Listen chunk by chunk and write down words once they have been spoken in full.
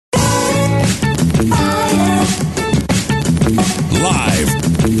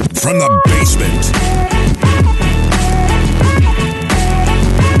from the basement.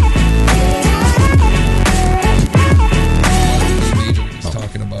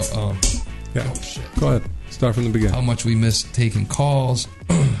 Talking about Yeah. oh shit. Go ahead. Start from the beginning. How much we miss taking calls,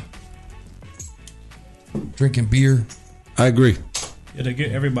 drinking beer. I agree. Yeah, to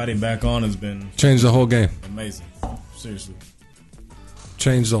get everybody back on has been Change the whole game. amazing. Seriously.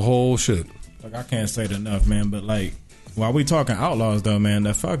 Change the whole shit. Like, I can't say it enough, man, but like, while we talking Outlaws though, man,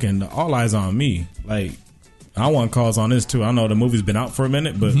 that fucking All Eyes on Me. Like, I want calls on this too. I know the movie's been out for a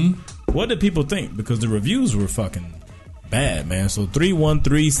minute, but what did people think? Because the reviews were fucking bad, man. So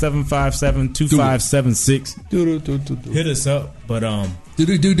 313-757-2576. Hit us up. But Do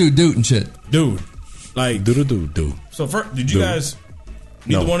and shit. dude, like, Do. so first, did you guys?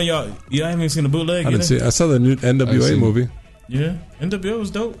 Neither one of y'all haven't even seen the bootleg. I didn't see it. I saw the new NWA movie. Yeah, NWA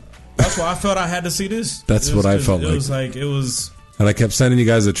was dope. That's why I felt I had to see this. That's It was what I 'cause felt it was. And I kept sending you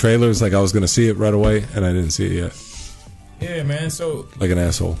guys the trailers like I was going to see it right away, and I didn't see it yet. Yeah, man. So Like an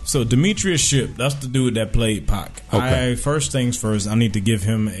asshole. Demetrius Shipp, that's the dude that played Pac. Okay. First things first, I need to give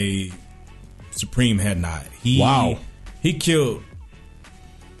him a supreme head nod. Wow. He killed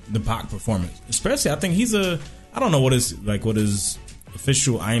the Pac performance. Especially, I think I don't know what his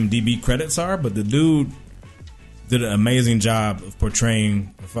official IMDb credits are, but the dude did an amazing job of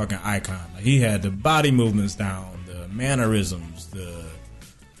portraying a fucking icon. Like, he had the body movements down, the mannerisms, the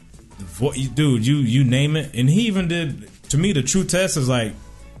voice, dude, you name it. And he even did, to me, the true test is like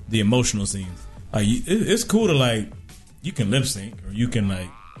the emotional scenes. Like, it's cool to, like, you can lip sync or you can, like,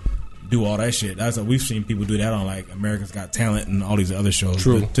 do all that shit. That's what we've seen people do that on, like, America's Got Talent and all these other shows.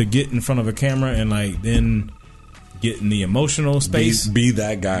 True. But to get in front of a camera and, like, then get in the emotional space, Be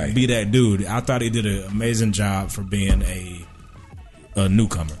that guy. be that dude. I thought he did an amazing job for being a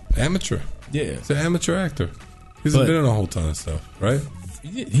newcomer. Amateur. Yeah, He's an amateur actor. He's been in a whole ton of stuff, right?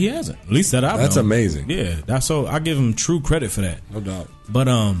 he hasn't. At least that I know. That's amazing. Yeah, that's so. I give him true credit for that. No doubt. But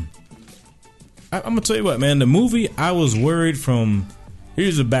I'm gonna tell you what, man. The movie, I was worried from.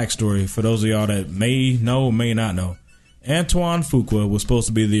 Here's the backstory for those of y'all that may know, may not know. Antoine Fuqua was supposed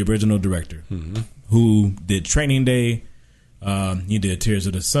to be the original director, who did Training Day. He did Tears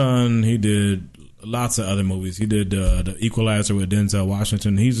of the Sun. He did lots of other movies. He did the Equalizer with Denzel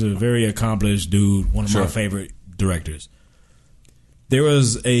Washington. He's a very accomplished dude. One of my favorite directors. There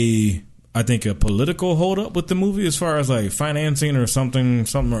was I think a political holdup with the movie as far as like financing or something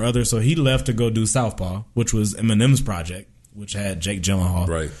or other. So he left to go do Southpaw, which was Eminem's project, which had Jake Gyllenhaal.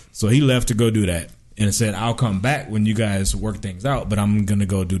 Right. So he left to go do that and said, "I'll come back when you guys work things out, but I'm gonna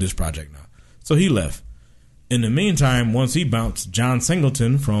go do this project now." So he left. In the meantime, once he bounced, John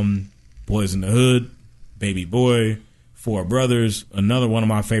Singleton from Boys in the Hood, Baby Boy, Four Brothers, another one of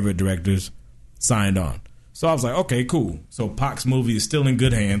my favorite directors, signed on. So I was like, okay, cool. So Pac's movie is still in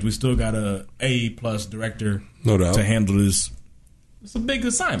good hands. We still got a A+ director, No doubt, to handle this. It's a big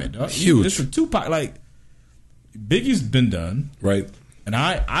assignment, dog. Huge. It's a Tupac. Like, Biggie's been done, right? And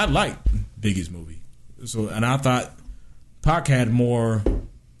I liked Biggie's movie. So, and I thought Pac had more.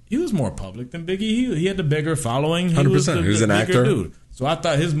 He was more public than Biggie. He had the bigger following. 100%. He was an bigger actor. dude. So I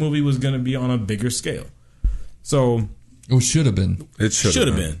thought his movie was going to be on a bigger scale. So it should have been. It should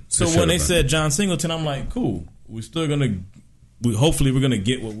have been. So when they said John Singleton, I'm like, cool. We're still gonna. Hopefully, we're gonna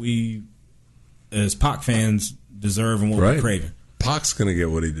get what we, as Pac fans, deserve and what we're craving. Pac's gonna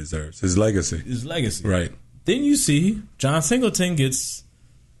get what he deserves. His legacy. Right. Then you see John Singleton gets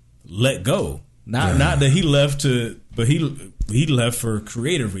let go. Not that he left but he left for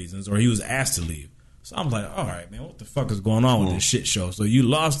creative reasons, or he was asked to leave. So I'm like, all right, man, what the fuck is going on with this shit show? So you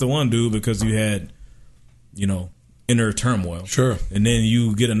lost the one dude because you had, inner turmoil. Sure. And then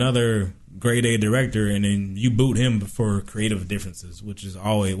you get another grade A director, and then you boot him for creative differences, which is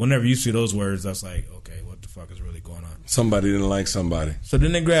always, whenever you see those words, that's like, okay, what the fuck is really going on? Somebody didn't like somebody. So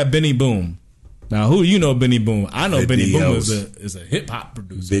then they grab Benny Boom. Now, who do you know Benny Boom? I know Benny Boom is a hip hop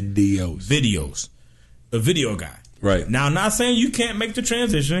producer. Videos. A video guy. Right. Now, I'm not saying you can't make the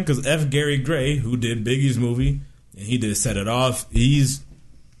transition, because F. Gary Gray, who did Biggie's movie, and he did Set It Off,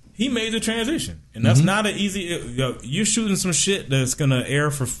 he made the transition. And that's not an easy... You're shooting some shit that's going to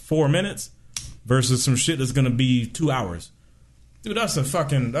air for 4 minutes versus some shit that's going to be 2 hours. Dude, that's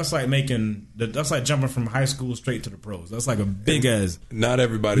like jumping from high school straight to the pros. That's like a big ass... Not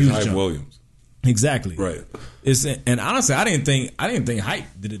everybody's Hype jump. Williams. Exactly. Right. And honestly, I didn't think Hype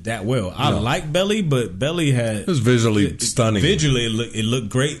did it that well. I like Belly, but Belly had It was visually stunning. Visually, it looked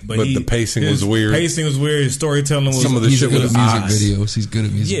great, but the pacing was weird. Pacing was weird. His storytelling was. Some of the He's shit good at was music ox. videos. He's good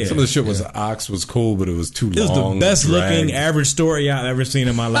at music. Yeah. Some of the shit was ox was cool, but it was too It was long. the best looking dragged. average story I've ever seen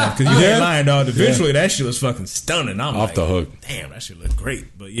in my life. Because you ain't lying, dog. Visually, that shit was fucking stunning. I'm Off like, the hook. damn, that shit looked great.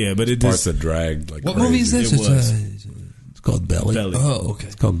 But it Parts just that dragged like What crazy. movie is this? It was. It's called Belly. Belly. Oh, okay.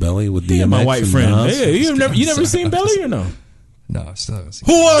 It's called Belly with Yeah, DMX my white and friend. Nas. Yeah, you never seen Belly or no? No, I still haven't seen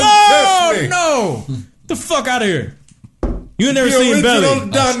Who won? Oh That's me. no! The fuck out of here! You ain't never The seen original Belly.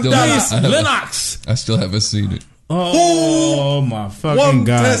 Don still Don. not. Please, Lennox. I still haven't seen it. Oh my fucking One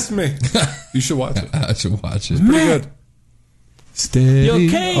god! test me. You should watch it. I should watch it. Pretty good. Steady. Yo, are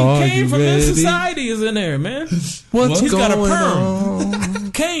Kane you from Men's ready? Society is in there, man. What's He's got a going perm.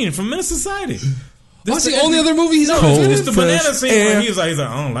 on? Kane from Men's Society. What's the only other movie he's No, in? it's the banana fresh scene air. where he's like,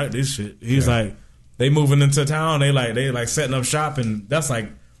 I don't like this shit. He's like, they moving into town. They like setting up shop, and that's like,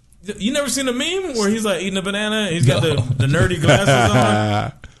 you never seen a meme where he's like eating a banana. And he's got the nerdy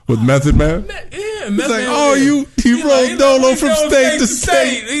glasses With Method Man. on. Yeah, He's like, oh, you rolled Dolo from state to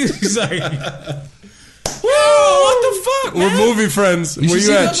state. He's like, whoa, what the fuck, We're man? movie friends. You Where should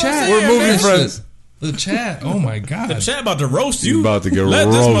you see at? the chat. We're movie Man, friends. The chat. Oh my god. The chat about to roast you. You about to get Let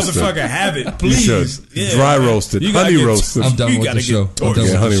roasted. this motherfucker have it, You please. should. Yeah, Dry man. roasted. You gotta Honey get- roasted. I'm done You with gotta the show. get I'm done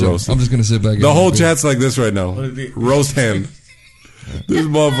Yeah, with honey the show. roasted. I'm just gonna sit back. The and whole enjoy. chat's like this right now. Roast hand. This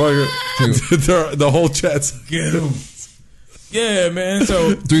motherfucker. the whole chat's. Get him. Yeah, man.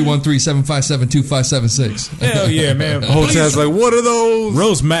 So 313-757-2576. hell yeah, man. The whole chat's like, what are those?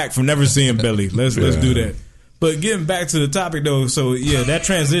 Roast Mac from Never Seeing Belly. Let's do that. But getting back to the topic though, so yeah, that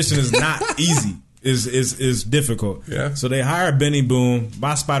transition is not easy. Is difficult. Yeah. So they hired Benny Boom.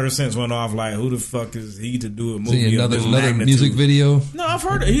 My spider sense went off like, who the fuck is he to do a movie? See of another this music magnitude? video. No, I've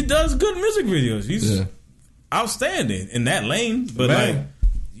heard it. He does good music videos. He's Yeah. outstanding in that lane. But Man. like,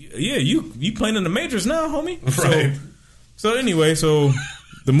 yeah, you playing in the majors now, homie. Right. So anyway, so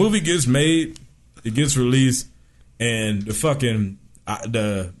the movie gets made, it gets released, and the fucking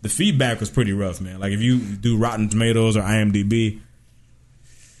the feedback was pretty rough, man. Like if you do Rotten Tomatoes or IMDb.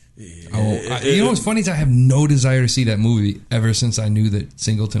 You know what's funny is I have no desire to see that movie ever since I knew that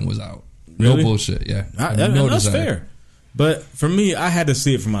Singleton was out. No Really? bullshit. Yeah, I have That's fair. But for me, I had to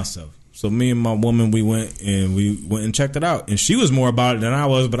see it for myself. So me and my woman, we went and checked it out, and she was more about it than I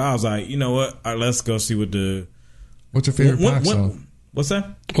was. But I was like, you know what? All right, let's go see what the What's your favorite Pac song? What's that?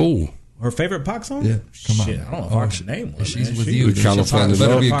 Oh. Her favorite Pac song? Yeah, come on. Shit, I don't know if I can name one. If she's man. with She- you, then California it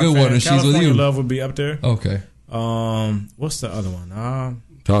better Love. be a good one. If she's with California you, Love would be up there. okay. What's the other one?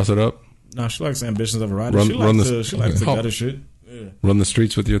 Toss it up. No, she likes Ambitions of a Rider. Run- she run likes the- the, she likes the okay. gutter shit. Yeah. Run the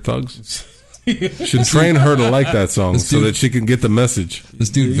streets with your thugs. Should train her to like that song Let's so do- that she can get the message. This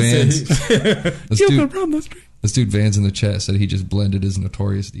dude Vans. This dude, run the street. this dude Vans in the chat said he just blended his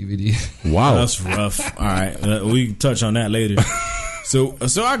Notorious DVD. Wow. That's rough. All right, we can touch on that later. So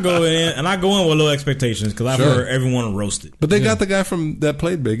I go in with low expectations because I've Sure. heard everyone roast it. But they got the guy that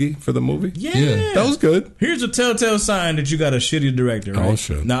played Biggie for the movie. Yeah, That was good. Here's a telltale sign that you got a shitty director. Right? Oh,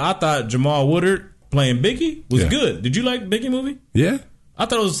 shit. Now I thought Jamal Woodard playing Biggie was Yeah. good. Did you like Biggie movie? Yeah. I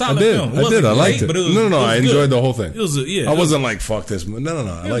thought it was a I solid did. film. It I wasn't did. I liked great, it. but it was, No, it was I good. enjoyed the whole thing. It was I wasn't like, fuck this. No,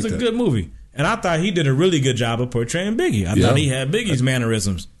 I It liked was a it. good movie, and I thought he did a really good job of portraying Biggie. I Yeah. thought he had Biggie's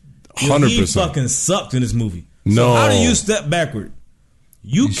mannerisms. Yo, 100%. He fucking sucked in this movie. No. So how do you step backward?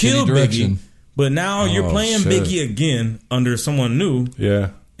 You Shitty killed Biggie, direction. but now you're Oh, playing shit. Biggie again under someone new, Yeah.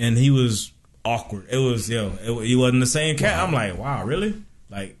 and he was awkward. It was he wasn't the same cat. I'm like, wow, really?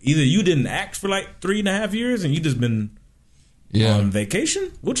 Like either you didn't act for like 3.5 years and you just been Yeah. on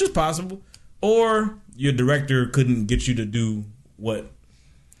vacation, which is possible, or your director couldn't get you to do what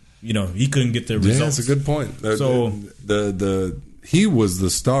he couldn't get the Yeah, results. that's a good point. So- He was the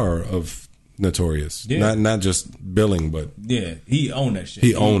star of Notorious. Yeah. Not just billing, but Yeah, he owned that shit.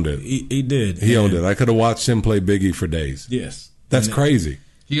 He owned it. He did. he And- owned it. I could have watched him play Biggie for days. Yes, That's And- crazy.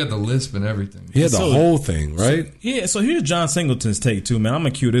 He got the lisp and everything. He had the So- whole thing, right? Yeah, so here's John Singleton's take too, man. I'm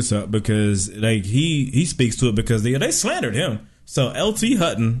gonna cue this up because like he speaks to it because they slandered him. So LT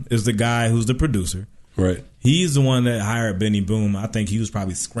Hutton is the guy who's the producer. Right. He's the one that hired Benny Boom. I think he was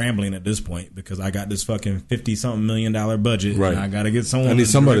probably scrambling at this point because I got this fucking $50-something million budget, Right. and I got to get someone. I need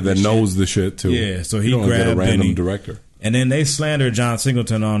to somebody direct that this shit. knows the shit too. Yeah, so he you don't get a grabbed random Benny. director. And then they slandered John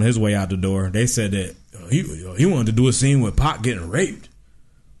Singleton on his way out the door. They said that he wanted to do a scene with Pac getting raped.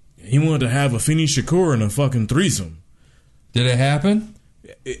 He wanted to have a Afeni Shakur in a fucking threesome. Did it happen?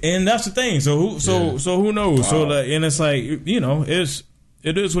 And that's the thing. So who knows? So like, and it's like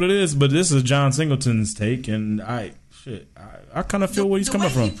it is what it is. But this is John Singleton's take, and shit, I kind of feel where he's coming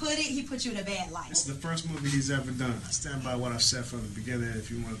The way from. he put you in a bad light. It's the first movie he's ever done. I stand by what I've said from the beginning.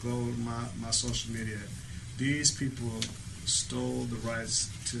 If you want to go to my social media, these people stole the rights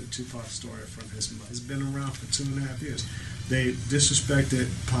to Tupac's story from his mother. It's been around for 2.5 years. They disrespected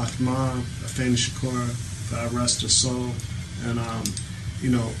Pac's mom, Afeni Shakur, God rest her soul, and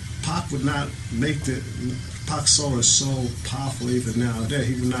Pac would not make Pac's soul is so powerful even nowadays.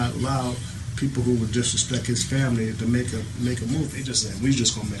 He would not allow people who would disrespect his family to make a movie. They just said, we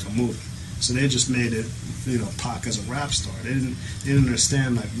just gonna make a movie. So they just made it, Pac as a rap star. They didn't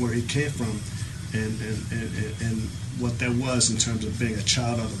understand like where he came from and what that was in terms of being a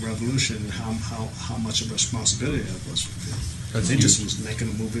child of the revolution and how much of a responsibility that was for them. They just was making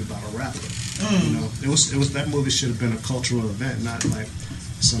a movie about a rapper. It was that movie should have been a cultural event, not like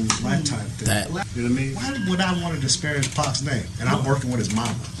some Lifetime thing. You know what I mean? Why would I want to disparage Pac's name? And I'm working with his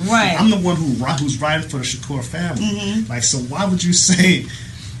mama. Right. I'm the one who's writing for the Shakur family. Mm-hmm. Like, so why would you say?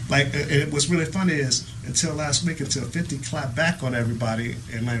 Like, what's really funny is until last week, until 50 clapped back on everybody,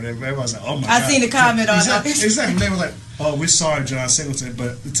 and like everybody was like, "Oh my God!" I seen the comment on that. Exactly. They were like, "Oh, we're sorry, John Singleton,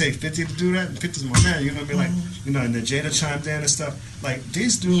 but it take 50 to do that, and 50's my man." You know what I mean? Like, and then Jada chimed in and stuff. Like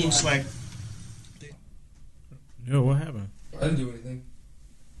these dudes, like, Yo, what happened? I didn't do anything.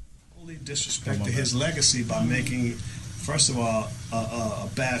 totally disrespected his legacy by making, first of all, a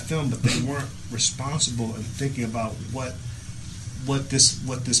bad film, but they weren't responsible in thinking about what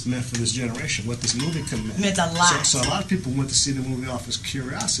this meant for this generation, what this movie could mean. Meant a lot. So a lot of people went to see the movie off as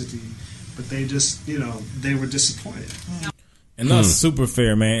curiosity, but they just, they were disappointed. And that's super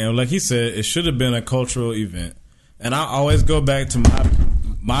fair, man. And like he said, it should have been a cultural event. And I always go back to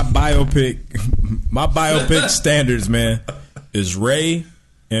my biopic, my biopic standards, man, is Ray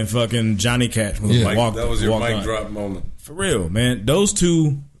and fucking Johnny Cash. Yeah. That was your mic drop moment. For real, man. Those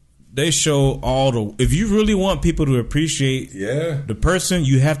two, they show all the. If you really want people to appreciate the person,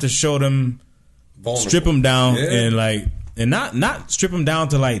 you have to show them, strip them down, and not strip them down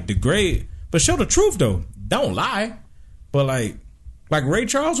to like degrade, but show the truth though. Don't lie. But like Ray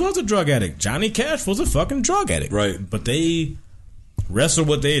Charles was a drug addict. Johnny Cash was a fucking drug addict. Right. But they wrestled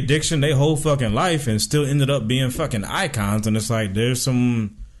with their addiction their whole fucking life and still ended up being fucking icons. And it's like there's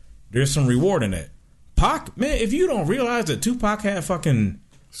some reward in it. Pac, man, if you don't realize that Tupac had fucking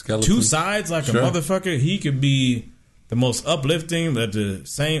two sides like a motherfucker, he could be the most uplifting, but the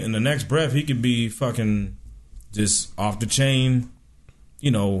same in the next breath he could be fucking just off the chain,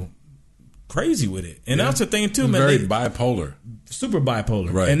 crazy with it. And that's the thing too, man. Very bipolar. Super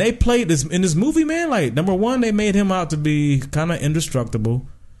bipolar. Right. And they played this in this movie, man, like number one, they made him out to be kind of indestructible.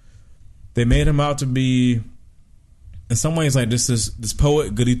 They made him out to be in some ways like this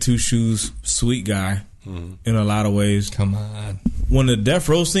poet, goody two shoes, sweet guy in a lot of ways. Come on. When the death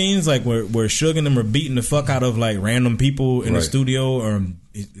row scenes, like where Suge and them are beating the fuck out of like random people in the studio, or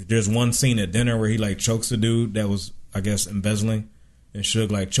there's one scene at dinner where he like chokes a dude that was, I guess, embezzling, and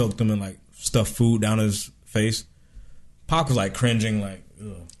Suge like choked him and like stuffed food down his face. Pac was like cringing, like,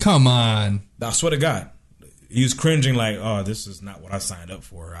 ugh. Come on. I swear to God, he was cringing, like, oh, this is not what I signed up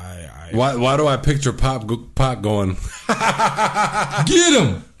for. Why do I picture Pac going? Get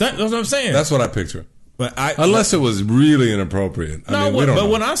him. That's what I'm saying. That's what I picture. But unless it was really inappropriate. I mean, we don't know.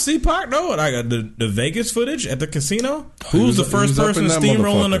 When I see Pac, though, like the Vegas footage at the casino, who's the first person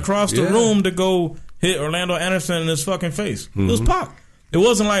steamrolling across the room to go hit Orlando Anderson in his fucking face? It was Pac. It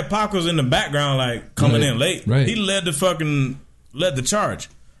wasn't like Pac was in the background, like coming in late. Right. He led the charge,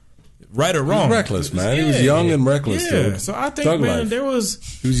 right or wrong. He was reckless, man. He was young and reckless. Yeah. Dude. So I think, man, there was.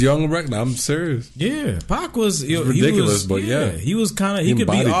 He was young and reckless. I'm serious. Yeah, Pac was ridiculous, but he was kind of he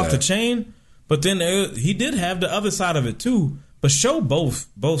could be off the chain, but then he did have the other side of it too. But show both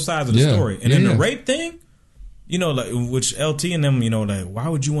sides of the story, and then the rape thing, like which LT and them, like why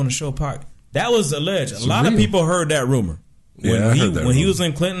would you want to show Pac? That was alleged. A lot of people heard that rumor. When he was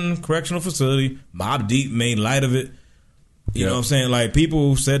in Clinton Correctional Facility, Mobb Deep made light of it. You know what I'm saying? Like,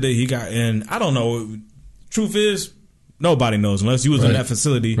 people said that he got in. I don't know. Truth is, nobody knows unless you was in that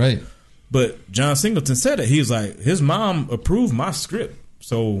facility. Right. But John Singleton said it. He was like, his mom approved my script.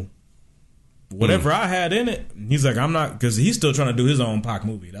 So, whatever I had in it, he's like, I'm not, because he's still trying to do his own Pac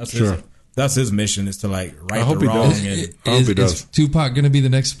movie. That's his mission, is to, like, right the wrong. I hope he does. Is Tupac going to be the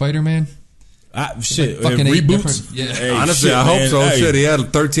next Spider-Man? Shit, fucking reboots. Yeah. Hey, honestly, shit, I hope man. so. Hey. Shit, he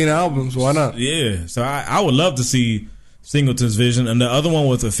had 13 albums. Why not? Yeah, so I would love to see Singleton's vision, and the other one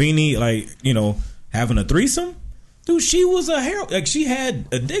with Afeni, like having a threesome. Dude, she was a hero. Like, she had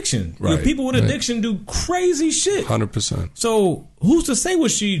addiction. Right. People with addiction do crazy shit. 100%. So who's to say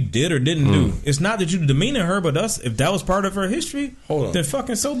what she did or didn't do? It's not that you demeaning her, but if that was part of her history, then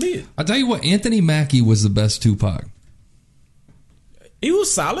fucking so be it. I'll tell you what, Anthony Mackie was the best Tupac. He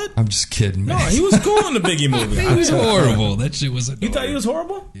was solid. I'm just kidding, No, man. he was cool in the Biggie movie. He was horrible. That shit was. You thought he was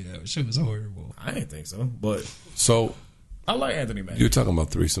horrible? Yeah, that shit was horrible. I didn't think so, but So I like Anthony Mackie. you're talking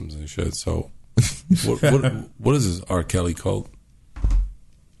about threesomes and shit. So what is this R. Kelly cult?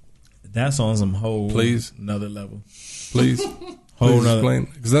 That's on some whole Please? another level. Please, Whole nother explain.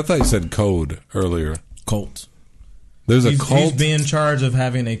 Because I thought you said code earlier. cult. There's a He's cult. being in charge of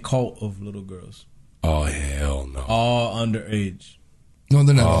having a cult of little girls, Oh hell no! all underage. No,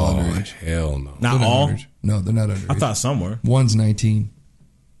 they're not all Oh underage. hell no! Not They're not all. underage. No, they're not underage. I thought some were. One's 19.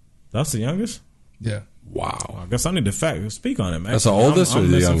 That's the youngest. Yeah. Wow. I guess I need to speak on it, man. That's the oldest or the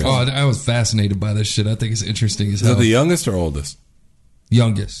missing- youngest? Oh, I was fascinated by this shit. I think it's interesting as Is hell. it the youngest or oldest?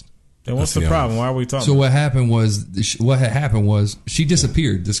 Youngest. Then what's That's the the problem? Why are we talking? So what happened was she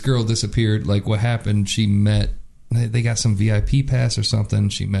disappeared. This girl disappeared. Like what happened? She met. They got some VIP pass or something.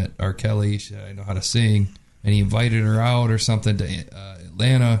 She met R. Kelly. She said, I know how to sing, and he invited her out or something to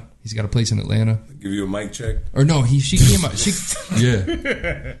Atlanta. He's got a place in Atlanta. Give you a mic check. Or no, she came out.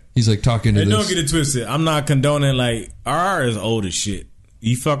 Yeah. He's like talking to Hey, this. don't get it twisted. I'm not condoning like RR is old as shit.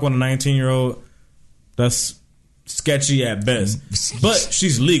 You fuck with a 19-year-old, that's sketchy at best. But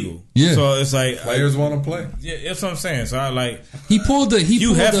she's legal. Yeah. So it's like Players want to play. yeah, that's what I'm saying. So I like He pulled the.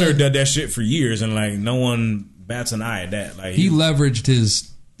 Hugh Hefner did that shit for years, and like no one bats an eye at that. Like He leveraged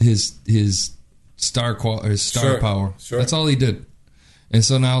his star Sure, power. sure. That's all he did. And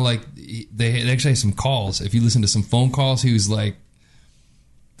so now, like, they actually have some calls. If you listen to some phone calls, he was like,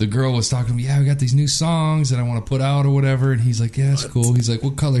 the girl was talking to me, yeah, we got these new songs that I want to put out or whatever. And he's like, yeah, that's cool. He's like,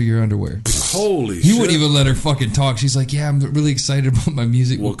 what color your underwear? Holy He shit! wouldn't even let her fucking talk. She's like, yeah, I'm really excited about my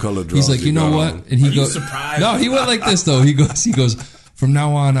music. What color He's draws like, you you know got what? on? And he Are you goes, surprised? no, he went like this though. He goes, from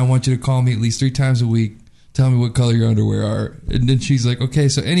now on, I want you to call me at least 3 times a week. Tell me what color your underwear are. And then she's like, okay,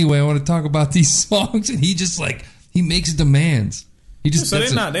 so anyway, I want to talk about these songs. And he just like, he makes demands. He just, so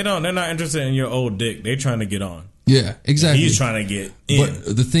that's they're not interested in your old dick. They're trying to get on. yeah, exactly. He's trying to get in.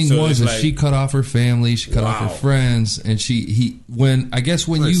 But the thing So was, it's is like- she cut off her family, she cut off her Wow. friends, and when Like you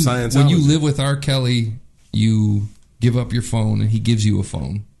Scientology. live with R. Kelly, you give up your phone, and he gives you a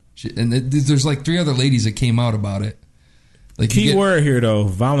phone. And there's like 3 other ladies that came out about it. Like you Key get- word here though,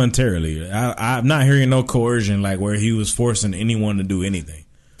 voluntarily. I'm not hearing no coercion, like where he was forcing anyone to do anything.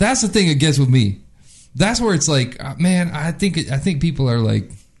 That's the thing that gets with me. That's where it's like, man, I think people are like,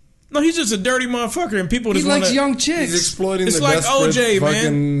 No, he's just a dirty motherfucker, and people he just likes wanna, young He's chicks. exploiting It's the like desperate OJ, man.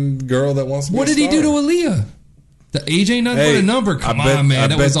 fucking girl that wants to. What be a did he do to star. Aaliyah? The age ain't nothing Hey, but a number. Come I bet- on, man. I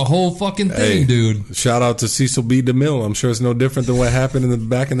That bet- was a whole fucking thing, Hey, dude. Shout out to Cecil B. DeMille. I'm sure it's no different than what happened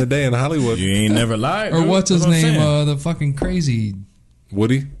back in the day in Hollywood. You ain't never lied. Or dude. what's his That's what I'm name? saying. The fucking crazy.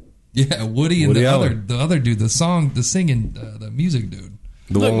 Woody, Yeah, Woody and Woody the Allen. other dude, the singing, the music dude.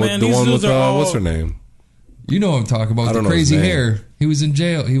 the Look, one with man, the these one dudes with are all- what's her name? You know what I'm talking about? I The don't know his crazy name. hair. He was in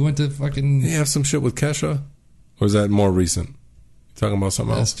jail. He went to fucking. Did he have some shit with Kesha, or is that more recent? You talking about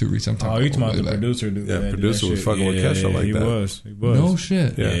something That's else? too recent. I'm Oh, talking you talking about way the back. producer dude? Yeah, that did producer that was shit. fucking with Kesha like he that. Was. He was. No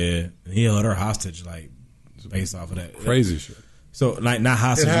shit. Yeah. Yeah. He held her hostage, like based off of that. Crazy shit. So, like, not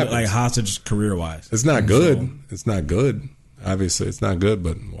hostage, It but, happens. like hostage career wise. It's not good. It's not good. Obviously, it's not good.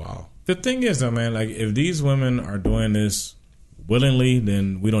 But wow. The thing is, though, man, like if these women are doing this willingly,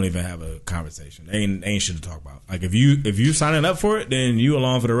 then we don't even have a conversation. Ain't shit to talk about. Like if you signing up for it, then you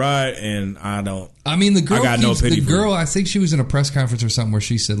along for the ride, and I don't. I mean, the girl. I got no pity the for girl. I think she was in a press conference or something where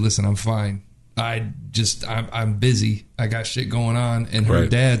she said, "Listen, I'm fine. I'm busy. I got shit going on." And her Right.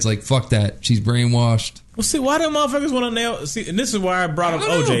 dad's like, "Fuck that. She's brainwashed." Well, see, why do motherfuckers want to nail? See, and this is why I brought up I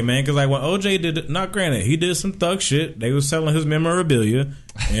don't OJ, know. man, because like when OJ did, not granted, he did some thug shit. They was selling his memorabilia,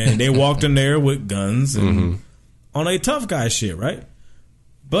 and they walked in there with guns and on a tough guy shit, right?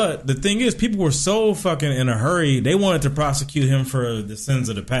 But the thing is, people were so fucking in a hurry. They wanted to prosecute him for the sins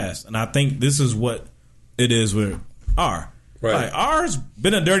of the past, and I think this is what it is with R. Right. Like, R's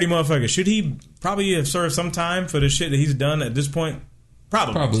been a dirty motherfucker. Should he probably have served some time for the shit that he's done at this point?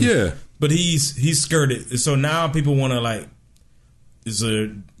 Probably. Yeah. But he's skirted. So now people want to like, is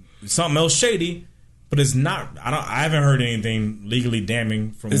something else shady? But it's not. I haven't heard anything legally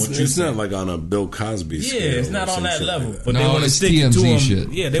damning from what you It's said. not like on a Bill Cosby Yeah, scale. it's not or on some that shit level. like that. But No, they want to it's stick it to TMZ him.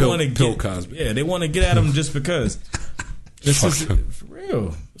 shit. Yeah, they Bill- want to Bill get Cosby. Yeah, they want to get at him just because. This is Fuck. for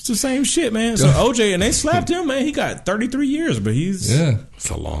real. It's the same shit, man. So OJ and they slapped him, man. He got 33 years, but he's Yeah, It's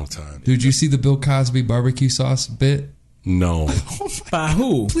a long time. dude. You see the Bill Cosby barbecue sauce bit? No. by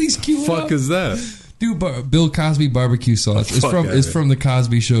who? Please cue it up. Fuck is that? Dude, Bill Cosby barbecue sauce. It's Fuck from yeah, it's man. from the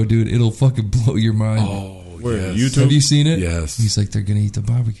Cosby Show, dude. It'll fucking blow your mind. Oh, Where, yes. YouTube? Have you seen it? Yes. He's like, they're gonna eat the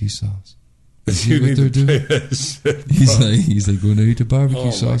barbecue sauce. You see You what need they're to pay doing? that shit. He's like, when they eat the barbecue Oh,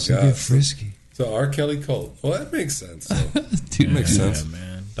 my sauce, they God. get frisky. The R. Kelly cult. Well, that makes sense. So. Dude, Makes sense. Yeah,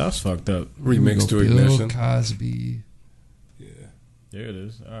 man. That's fucked up. Remix to Bill Ignition. Cosby. Yeah. There it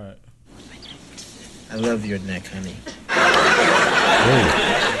is. All right. I love your neck, honey.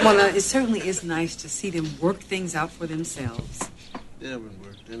 Well, it certainly is nice to see them work things out for themselves. They haven't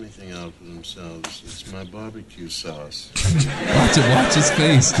worked anything out for themselves. It's my barbecue sauce. Watch his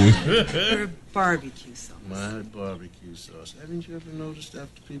face, dude. Your barbecue sauce. My barbecue sauce. Haven't you ever noticed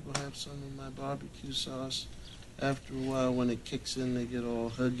after people have some of my barbecue sauce, after a while when it kicks in, they get all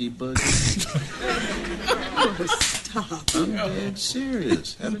huggy-buggy? Oh, stop. I'm dead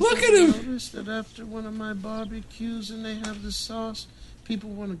serious. Look at him. Noticed that after one of my barbecues and they have the sauce, people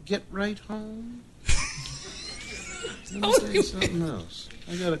want to get right home? Let me tell you something else.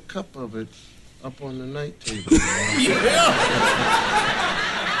 I got a cup of it up on the night table.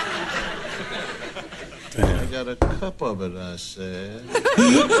 I got a cup of it, I said.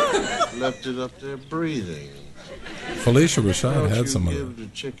 Left it up there breathing. Felicia Rashad Why had don't some you of give it.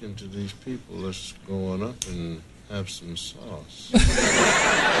 the chicken to these people that's going up and have some sauce? Isn't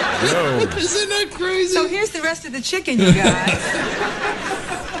that crazy? So here's the rest of the chicken, you guys.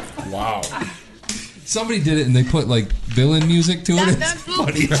 Wow. Somebody did it and they put like villain music to it. It's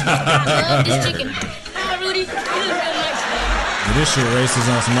funny. I love this chicken. Ah, Rudy, you look real nice, man. But this shit racist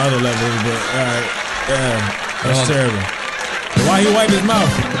on some other level, but all right. That's terrible. But why he wiped his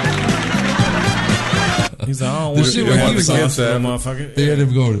mouth? He's like, I don't want shit you where to he have the was sauce, getting little motherfucker. They had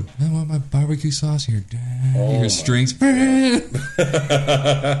him go, I want my barbecue sauce here. Your strings.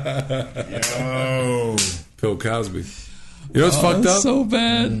 Oh. Bill Cosby. You know what's fucked up? So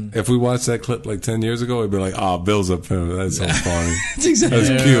bad. If we watched that clip like 10 years ago, we'd be like, oh, Bill's a pimp. That's so funny. It's exactly.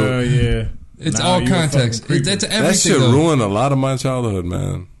 That's cute. Yeah. It's Nah, all you a context. fucking creeper. That's That everything. shit though. ruined a lot of my childhood,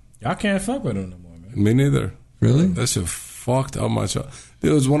 man. Y'all can't fuck with him no more, man. Me neither. Really? That shit fucked up my childhood. It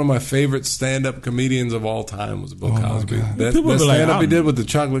was one of my favorite stand-up comedians of all time was Bill my Cosby. God. That People be like, stand-up he I'm- did with the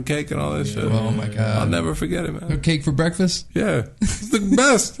chocolate cake and all that shit. Oh my I'll god. never forget it, man. Cake for breakfast? Yeah. It's the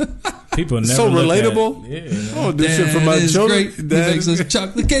best. People never So look relatable. At, yeah. Oh, this shit for my Dad is children. great. He makes us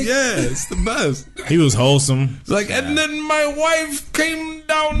chocolate cake. Yeah, it's the best. He was wholesome. It's like, and then my wife came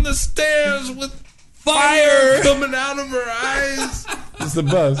down the stairs with fire coming out of her eyes. It's the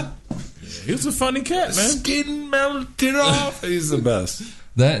best. He was a funny cat, man. Skin melted off. He's the best.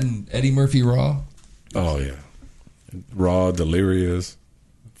 That and Eddie Murphy Raw. Oh, yeah. Raw, Delirious.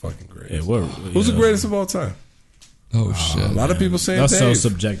 Fucking great. Yeah, what, Who's the greatest of all time? Oh shit. A lot of people saying That's so Dave.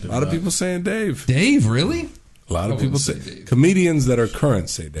 subjective, A lot of dog. people saying Dave. Dave, really? A lot I of people wouldn't say say Dave. comedians that are current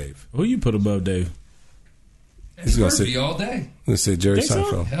say Dave. Who you put above Dave? He's gonna Murphy say all day. I'm gonna say Jerry Think so?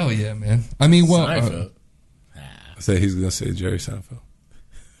 Seinfeld. Hell yeah, man. I mean, well, Seinfeld. I say he's gonna say Jerry Seinfeld.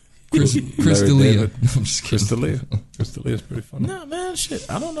 Chris Larry D'Elia. David. No, I'm just Chris kidding. D'Elia. Chris D'Elia's pretty funny. Nah, man, shit.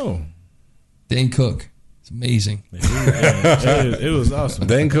 I don't know. Dane Cook. It's amazing. It was awesome.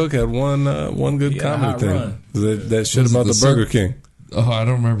 Dan Cook had one good He had a hot comedy thing. run. That shit Was it about the the Burger Cirque? King. Oh, I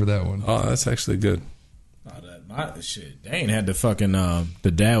don't remember that one. Oh, that's actually good. Shit. Dane had the fucking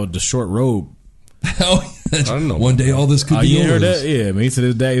the dad with the short robe. Oh, I don't know. One day all this could Oh, be you heard yours. that? Yeah, I mean, he said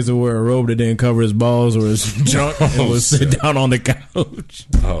his dad used to wear a robe that didn't cover his balls or his junk and would sit down on the couch.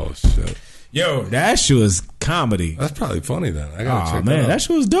 Oh shit. Yo, that shit was comedy. That's probably funny then. I gotta Oh check man, that that out.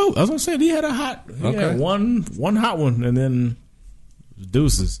 shit was dope. I was gonna say he had Okay. had one hot one and then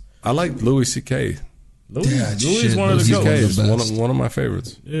deuces. I like Louis C.K. Louis, Yeah, Louis shit, is one of Louis the C.K. goats. is the one best. of of my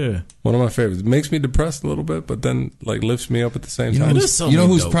favorites. Yeah, One of my favorites. It makes me depressed a little bit, but then like lifts me up at the same You know, time. there's so you know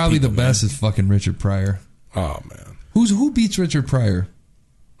many who's dope probably the people, best is fucking Richard Pryor. Oh man, Who beats Richard Pryor?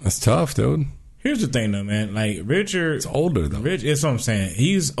 that's tough, dude. here's the thing though, man. Like Richard, It's older though. Rich, it's what I'm saying.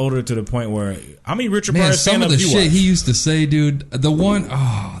 He's older to the point where I mean Richard Man, Pryor some stand of up. the shit he used to say, dude. The one,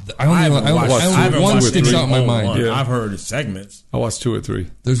 I haven't only watched one two or sticks three. out in my mind. One. Yeah. I've heard segments. I watched 2 or 3,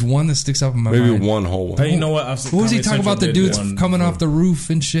 There's one that sticks out in my maybe mind. one whole one. Hey, you know what? I've seen What was he Comedy talking about? The Central did dudes one coming before. off the roof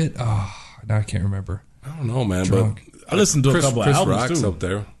and shit. Oh, now I can't remember. I don't know, man. Drunk. But I listened to a Chris, couple of Chris albums Rock's too. up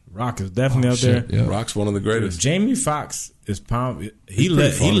there. Rock is definitely Oh, up shit, there. yeah. Rock's one of the greatest. Jamie Foxx is pound. He's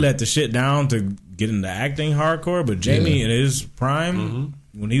pretty He funny. let the shit down to get into acting hardcore, but Jamie Yeah. in his prime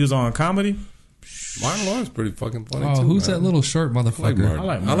when he was on comedy, Martin Lawrence pretty fucking funny Oh, too. who's man. that little short I like motherfucker? Martin. I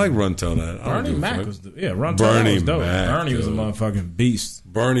like I like Run Tell That. I don't Bernie give a Mac fuck. was Run Bernie was dope. Mac, Bernie was a dude. motherfucking beast.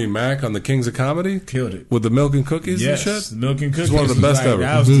 Bernie Mac on the Kings of Comedy Killed it. with the milk and cookies Yes, and shit. Milk and Cookies. It's one of the was best like, ever.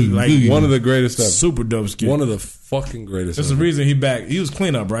 That was like One of the greatest ever. super dope skit. One of the fucking greatest. That's the ever. reason he back. He was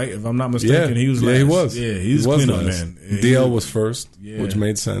cleanup, right? If I'm not mistaken, he was. yeah, last. he was. Yeah, he was cleanup, man. Yeah, DL he was first, Yeah. which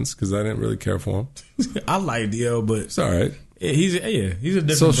made sense because I didn't really care for him. I like DL, but It's all right. he's a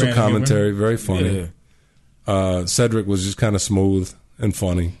different Social brand of humor. commentary, very funny. Yeah. Cedric was just kind of smooth and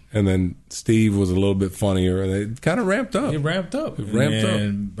funny, and then Steve was a little bit funnier, and it kind of ramped up. It ramped up.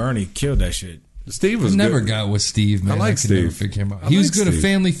 And Bernie killed that shit. Steve was never good. got with Steve, man. I like could never Steve. figure him out. I He was like good at Steve.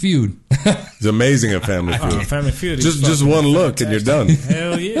 Family Feud. He's amazing at Family Feud. Family Feud. is Just fucking one look and you're done.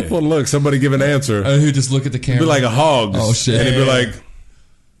 Hell yeah. One look, somebody give an answer. Who just look at the It'd camera? be like a hog. Oh shit! And he'd be like,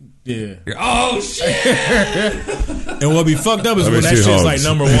 Yeah. Oh shit! And what be fucked up is Let me when that see shit's hogs. like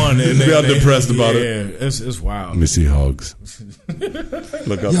number one. And Be all depressed about it. Yeah, it's wild. let me see hogs.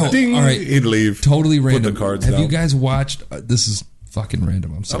 Look up. Yo, Ding. all right. He'd leave. Totally Put random. the cards Have down. you guys watched? This is fucking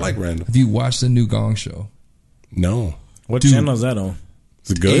random. I'm sorry. like random. Have you watched the new Gong Show? No. What Dude. channel is that on?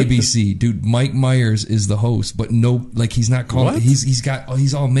 Is it good? ABC, dude. Mike Myers is the host, but no, like he's not called. What?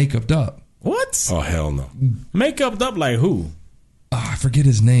 He's all makeuped up. What? Oh, hell no. Makeup up like who? Oh, I forget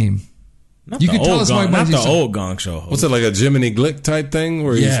his name. Not You the can tell old us Gong, Mike not Myers. the old Gong Show host. What's it, like a Jiminy Glick type thing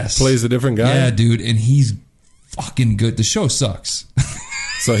where Yes. he plays a different guy? Yeah, dude, and he's fucking good. The show sucks,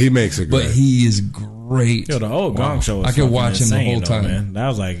 So he makes it but great. he is great. Yo, the old Gong Show was I could fucking watch him the insane, whole though, time. man. That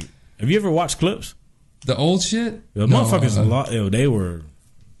was like, have you ever watched clips? The old shit. The No, motherfuckers, a lot, yo, they were,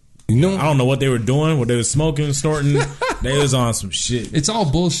 You know, I don't know what they were doing, what they were smoking, snorting. They was on some shit. It's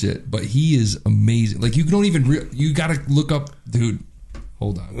all bullshit, but he is amazing. Like you don't even. You got to look up, dude.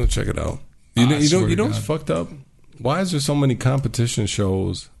 Hold on. Go check it out. I You swear know to what's God. fucked up? Why is there so many competition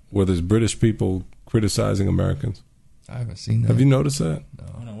shows where there's British people criticizing Americans? I haven't seen that. Have you noticed that?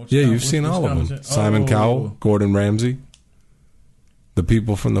 No. Yeah, you've seen all of them. Simon Cowell, Gordon Ramsay, the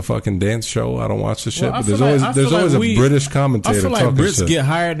people from the fucking dance show. I don't watch the shit, Well, I but there's feel always like- I there's feel always like a we- British I commentator feel like talking Brits shit. get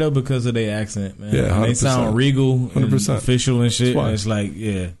hired though because of their accent, man. Yeah, And they 100%. sound regal, 100%. and official and shit. That's why. And it's like,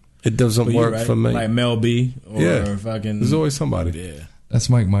 yeah, It doesn't But you're work right. for me. Like Mel B or Yeah. fucking. There's always somebody. Yeah, That's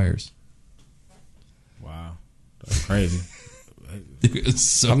Mike Myers. wow, that's crazy. Dude, it's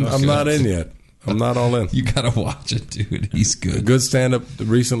so I'm good. not in yet. I'm not all in. You gotta watch it, dude. He's A good. good stand up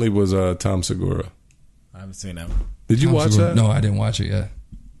recently was Tom Segura. I haven't seen that one. Did you Tom watch Segura- that? No, I didn't watch it yet.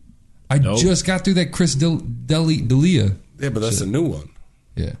 I Nope. just got through that Chris D'Elia. Yeah, but that's a new one.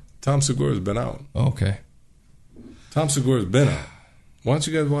 Yeah. Tom Segura's been out. Okay. Tom Segura's been out. Why don't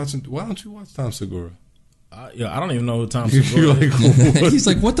you guys watch it? Why don't you watch Tom Segura? I don't even know who Tom You're Segura is. like, what? He's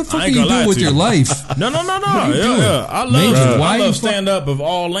like, what the fuck I are ain't you gonna lie doing with to your you. life? No. you Yeah, doing? yeah. I love, Major, why I you love fuck- stand up of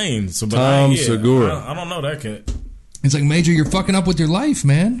all lanes. So, but Tom yeah, Segura. I don't know that cat. It's like, Major, you're fucking up with your life,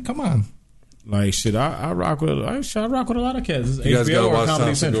 man. Come on. Like shit, I rock with. I rock with a lot of cats. It's You guys HBO gotta or watch Comedy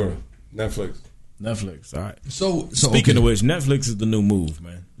Tom Central. Segura. Netflix. Netflix. All right. So Speaking okay. of which, Netflix is the new move,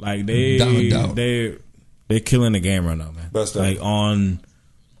 man. Like Without a doubt. they're killing the game right now, man. Best like ever. on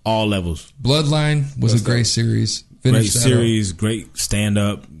all levels. Bloodline was Best a great ever. series. Great Finished that up. series, great stand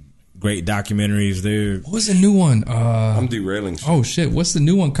up, great documentaries. They're What was the new one? I'm derailing shit. Oh shit! What's the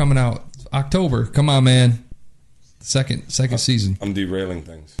new one coming out? October. Come on, man. Second season. I'm derailing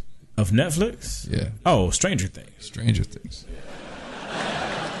things. of Netflix. Yeah. Oh, Stranger Things. Stranger Things.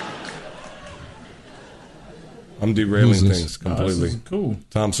 I'm derailing Who's this? things completely. this is cool.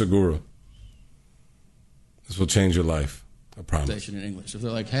 Tom Segura. This will change your life. I promise. In English. If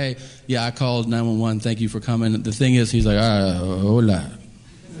they're like, hey, yeah, I called 911, thank you for coming. The thing is, he's like, hola.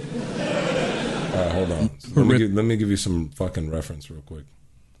 All right, hold on. Let me give you some fucking reference real quick.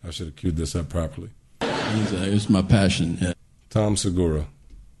 I should have queued this up properly. He's like, it's my passion. Yeah. Tom Segura.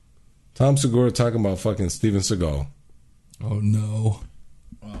 Tom Segura talking about fucking Steven Seagal. Oh no.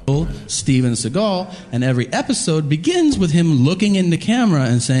 Steven Seagal, and every episode begins with him looking in the camera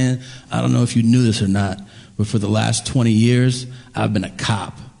and saying, I don't know if you knew this or not, but for the last 20 years, I've been a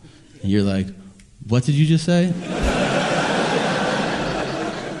cop. And you're like, what did you just say?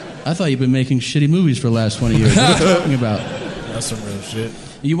 I thought you've been making shitty movies for the last 20 years. What are you talking about? That's some real shit.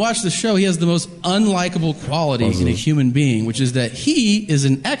 You watch the show, he has the most unlikable quality in a human being, which is that he is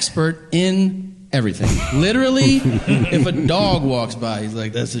an expert in everything. Literally, if a dog walks by, he's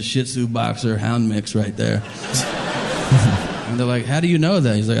like, that's a Shih Tzu boxer hound mix right there. And they're like, how do you know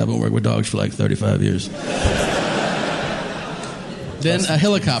that? He's like, I've been working with dogs for like 35 years. Then a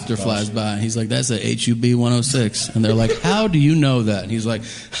helicopter flies by. He's like, that's a HUB 106. And they're like, how do you know that? And he's like,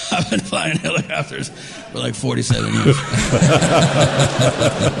 I've been flying helicopters for like 47 years.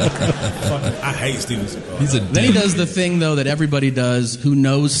 I hate Steven Seagal. He's a Then he does the thing, though, that everybody does who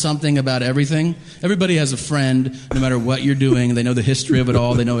knows something about everything. Everybody has a friend, no matter what you're doing. They know the history of it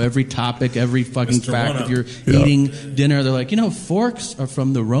all. They know every topic, every fucking Mr. fact. One-Up. If you're eating dinner, they're like, forks are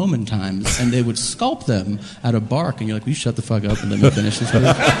from the Roman times, and they would sculpt them out of bark. And you're like, will you shut the fuck up and let me finish this?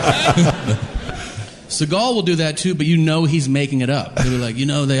 Seagal will do that, too, but he's making it up. They'll be like,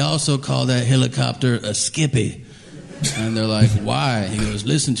 they also call that helicopter a skippy. And they're like, why? He goes,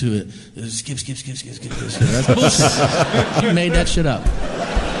 listen to it. Skip. That's bullshit. You made that shit up.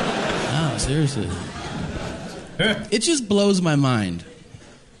 No, seriously. It just blows my mind.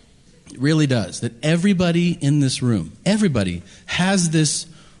 It really does. That everybody in this room, everybody has this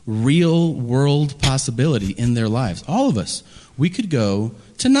real world possibility in their lives. All of us. We could go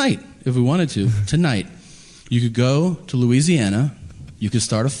tonight, if we wanted to, tonight. You could go to Louisiana. You could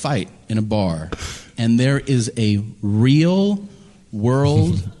start a fight in a bar. And there is a real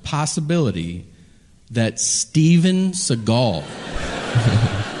world possibility that Steven Seagal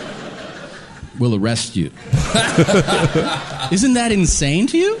will arrest you. Isn't that insane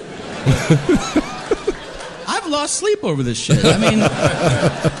to you? I've lost sleep over this shit. I mean,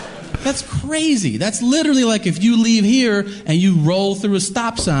 that's crazy. That's literally like if you leave here and you roll through a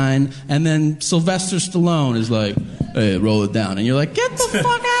stop sign and then Sylvester Stallone is like, hey, roll it down. And you're like, get the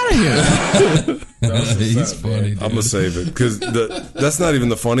fuck out of here. He's funny, dude. I'm going to save it because that's not even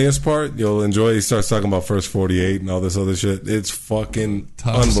the funniest part. You'll enjoy it. He starts talking about First 48 and all this other shit. It's fucking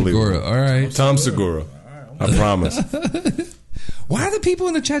unbelievable. Segura. All right. Tom Segura. I promise. Why are the people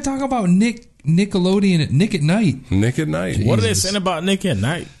in the chat talking about Nickelodeon at Nick at Night? Nick at Night. Jesus. What are they saying about Nick at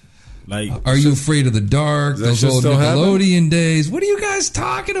Night? Like, are you afraid of the dark? Those old Nickelodeon days. What are you guys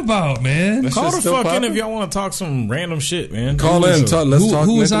talking about, man? Call the fuck in if y'all want to talk some random shit, man. Call in. Let's talk.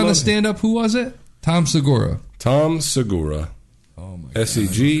 Who was on the stand up? Who was it? Tom Segura. Tom Segura. Oh my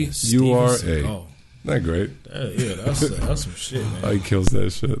Segura. Oh, that great. Yeah, that's some shit, man. Oh, he kills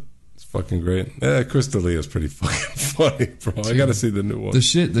that shit. It's fucking great. Yeah, Chris D'Elia is pretty fucking funny, bro. I gotta see the new one. The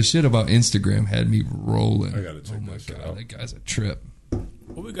shit about Instagram had me rolling. I gotta check that shit out. That guy's a trip.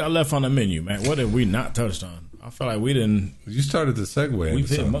 What we got left on the menu, man? What have we not touched on? I feel like we didn't. You started the segue. We've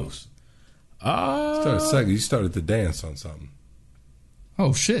hit most. You started to dance on something.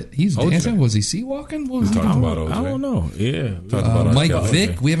 Oh shit, he's dancing. Was he sea walking? What was he talking about? I don't know. Yeah, talked about Mike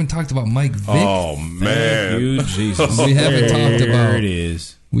Vick. We haven't talked about Mike Vick. Oh man, thank you, Jesus. We haven't talked about. There it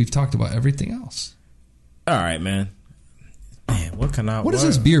is. We've talked about everything else. All right, man. Man, what can I? What does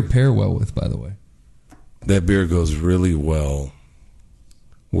this beer pair well with, by the way? That beer goes really well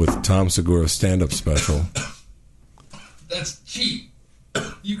with Tom Segura's stand-up special. That's cheap.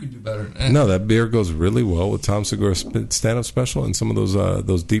 You can do better than that. No, that beer goes really well with Tom Segura's stand-up special and some of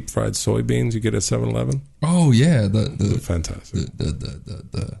those deep fried soybeans you get at 7-Eleven. Oh yeah, the fantastic.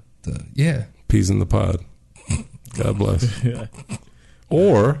 The yeah, peas in the pod. God bless. Yeah.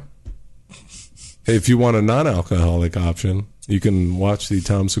 Or if you want a non-alcoholic option, you can watch the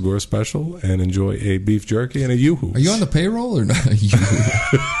Tom Segura special and enjoy a beef jerky and a yoo-hoo. Are you on the payroll or not?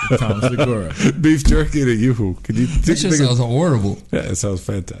 Tom Segura. Beef jerky and a yoo-hoo. Could you That just sounds horrible. Yeah, it sounds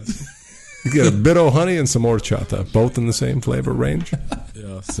fantastic. You get a bit of honey and some horchata, both in the same flavor range.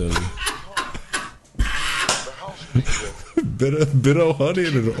 Yeah, silly. bit of honey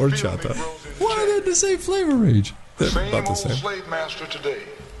and an horchata. Why are they in the same flavor range? They're about the same. Slave master today.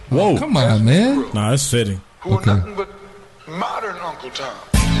 Whoa. Come on, man. Nah, it's fitting. Who are nothing but modern Uncle Tom.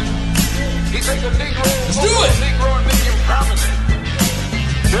 He take a Negro, let's do it. Negro and make him prominent.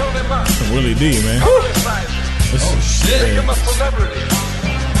 Build him up. Willie D, man. Oh shit. Make him a celebrity.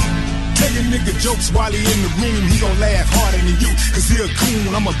 Tell your nigga jokes while he in the room. He gon' laugh harder than you, cause he a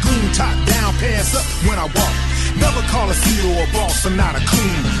coon. I'm a goon, top down, pants up when I walk. Never call a CEO a boss, I'm not a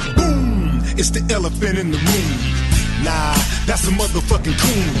coon. Boom, it's the elephant in the room. Nah, that's a motherfucking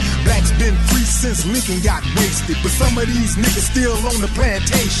coon. Black's been free since Lincoln got wasted, but some of these niggas still on the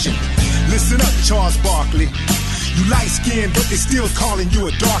plantation. Listen up, Charles Barkley. You light-skinned, but they still calling you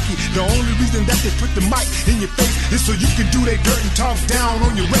a darkie. The only reason that they put the mic in your face is so you can do their dirt and talk down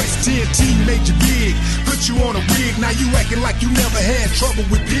on your race. TNT made you big, put you on a wig. Now you acting like you never had trouble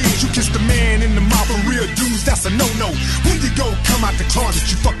with pigs. You kissed a man in the mouth of real dudes, that's a no-no. When you go come out the closet,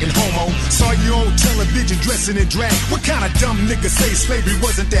 you fucking homo. Saw you on television dressing in drag. What kind of dumb nigga say slavery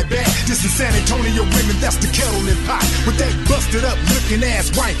wasn't that bad? This is San Antonio women, that's the kettle and pot. With that busted up looking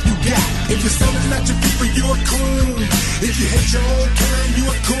ass wife you got. If you're selling out your people, you a coon. If you hate your own kind, you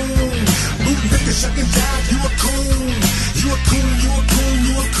a coon. Boot nigga shucking jive, you a coon. You a coon, you a coon,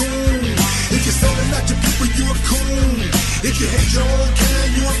 you a coon. If you're selling out your people, you a coon. If you hate your own kind,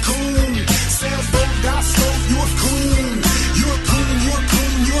 you a coon. Sell dope, die slow, you a coon. You a coon, you a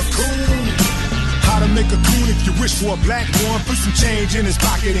coon, you a coon. How to make a coon if you wish for a black one. Put some change in his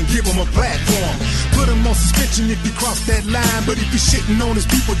pocket and give him a platform. Put him on suspension if he cross that line. But if you shitting on his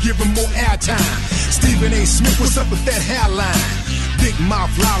people, give him more airtime. Stephen A. Smith, what's up with that hairline? Big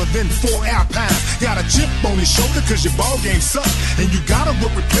mouth louder than 4 Alpines. Got a chip on his shoulder cause your ball game suck. And you gotta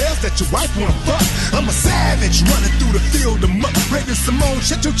work with players that your wife wanna fuck. I'm a savage running through the field of muck. Raven Simone,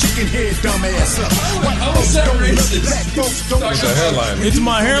 shut your chicken head dumb ass up. White folks don't look, black folks don't look. It's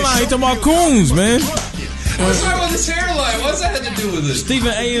my hairline. He's talking about coons, man. What's wrong with his hairline? What's that have to do with it?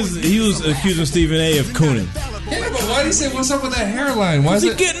 Stephen A. he was accusing Stephen A. of cooning. Yeah, but why did he say what's up with that hairline? Why is he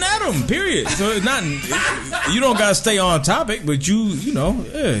it getting at him? Period. So it's not. You don't gotta stay on topic, but you know,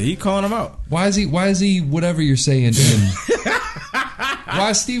 he calling him out. Why is he? Whatever you're saying. Why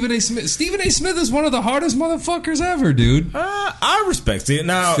is Stephen A. Smith? Stephen A. Smith is one of the hardest motherfuckers ever, dude. I respect it.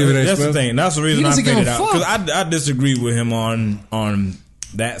 Now Stephen A. that's Smith? the thing. That's the reason I doesn't give faded a out fuck. because I disagree with him on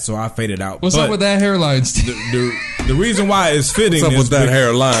that, so I faded out. What's But up with that hairline, Steve? The reason why it's fitting What's up is with that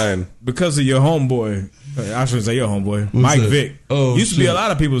hairline? because of your homeboy. I shouldn't say your homeboy, Mike that? Vick. Oh, used to be shit. a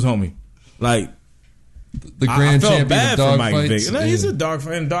lot of people's homie. Like The grand I felt champion bad of dog for Mike fights. Vick. No, he's a dog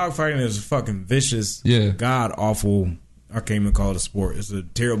fight, and dog fighting is fucking vicious. Yeah. God awful. I can't even call it a sport. It's a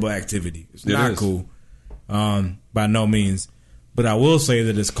terrible activity. It's It not is. cool. By no means. But I will say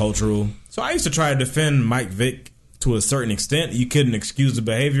that it's cultural. So I used to try to defend Mike Vick to a certain extent. You couldn't excuse the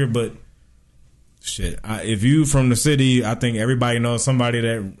behavior, but shit. If you from the city, I think everybody knows somebody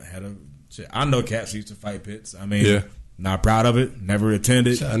that had a shit. I know cats used to fight pits. I mean, Yeah. not proud of it. Never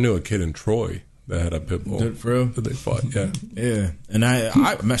attended. I knew a kid in Troy that had a pit bull. Did- for real? That they fought, yeah. Yeah, and I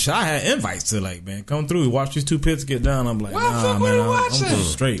had invites to like, man, come through, watch these two pits get done. I'm like, Why the fuck would man, you watch I'm that?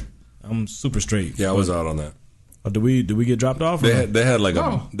 straight. I'm super straight. Yeah, I was out on that. Did we get dropped off? They had like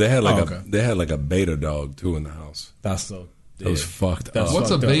No. a beta dog too in the house. That's so. That was fucked That's up.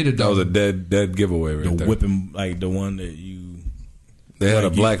 What's a fucked up. beta That was dog? a dead giveaway right The there. whipping, like the one that you. They had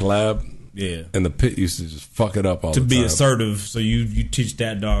like a black lab, Yeah. and the pit used to just fuck it up all To the be time. assertive, so you teach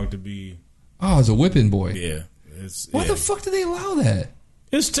that dog to be. Oh, it's a whipping boy. Yeah. Why the fuck did they allow that?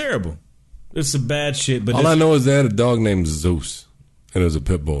 It's terrible. It's a bad shit. But All I know is they had a dog named Zeus, and it was a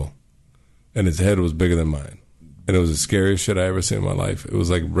pit bull, and its head was bigger than mine, and it was the scariest shit I ever seen in my life. It was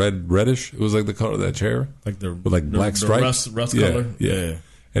like reddish. It was like the color of that chair, like the with like black the stripes, rust yeah, color. yeah.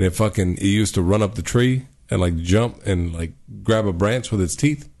 And it used to run up the tree and like jump and like grab a branch with its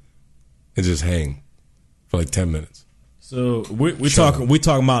teeth and just hang for like 10 minutes. So we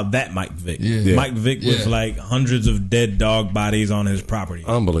talking about that Mike Vick. Yeah. Mike Vick with like hundreds of dead dog bodies on his property.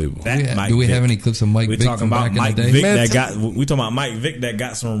 Unbelievable. That Mike Do we Vick. have any clips of Mike We Vick talking from about back Mike in the day? Vick Man, we talking about Mike Vick that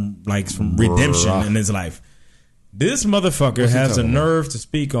got some redemption Bruh. in his life. This motherfucker What's he has the talking about? nerve to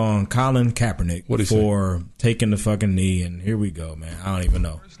speak on Colin Kaepernick What'd he for taking the fucking knee, and here we go, man. I don't even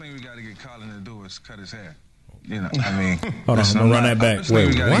know. First thing we got to get Colin to do is cut his hair. You know, I mean, Hold on, I'm gonna run that back. First thing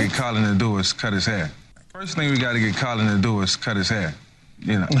we got what? to get Colin to do is cut his hair. First thing we got to get Colin to do is cut his hair.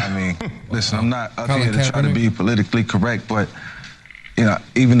 You know, I mean, listen, I'm not up Colin here to try to Kaepernick? be politically correct, but you know,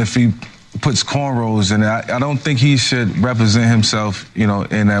 even if he puts cornrows in it, I don't think he should represent himself, you know,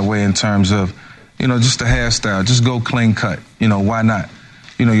 in that way in terms of, you know, just the hairstyle. Just go clean cut. You know, why not?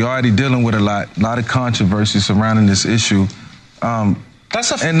 You know, you're already dealing with a lot of controversy surrounding this issue. That's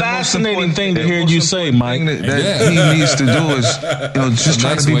a And the most fascinating important thing to the hear most you say, important Mike. thing that he needs to do is, you know, just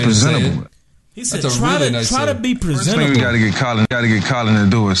try Nice to be way to say presentable. it. He said, That's a try really to nice try to say. be First thing presentable. we got to get Colin to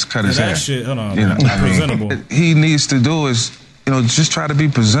do is cut his That hair. shit, hold on, You know, I mean, presentable. what he needs to do is, you know, just try to be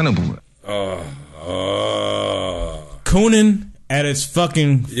presentable. Cooning at its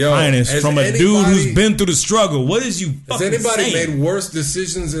fucking finest has from a dude anybody- who's been through the struggle. What is you Has fucking anybody saying? made worse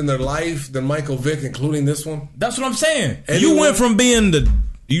decisions in their life than Michael Vick, including this one? That's what I'm saying. Anyone- You went from being the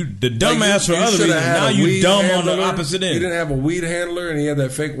dumbass for other reasons. Now you dumb on the opposite He end. didn't have a weed handler, and he had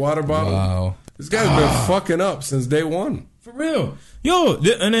that fake water bottle. Wow. This guy's been fucking up since day one. For real. Yo,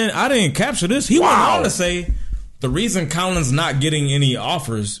 and then I didn't capture this. He went on to say the reason Colin's not getting any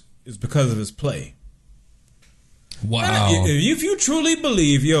offers is because of his play. Wow. If you truly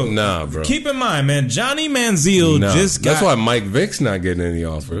believe, yo, Nah, bro. keep in mind, man, Johnny Manziel Nah, just got... that's why Mike Vick's not getting any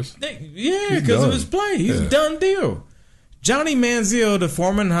offers. Yeah, He's because of done. his play. He's Yeah. done deal. Johnny Manziel, the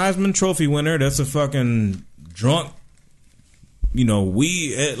former Heisman Trophy winner, that's a fucking drunk,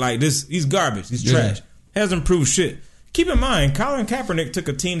 like this. He's garbage. He's trash. Hasn't proved shit. Keep in mind, Colin Kaepernick took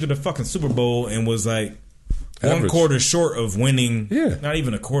a team to the fucking Super Bowl and was like one Average. quarter short of winning. Yeah. Not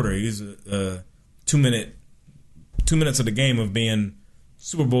even a quarter. He's 2 minutes of the game of being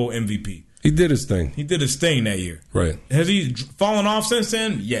Super Bowl MVP. He did his thing. He did his thing that year. Right. Has he fallen off since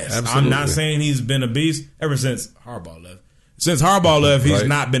then? Yes. Absolutely. I'm not saying he's been a beast ever since Harbaugh left. Since Harbaugh left, he's Right.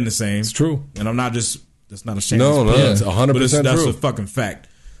 not been the same. It's true. And I'm not just, that's not a shame. No, it's But 100% that's true. a fucking fact.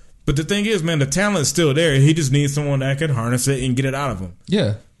 But the thing is, man, the talent's still there. He just needs someone that can harness it and get it out of him.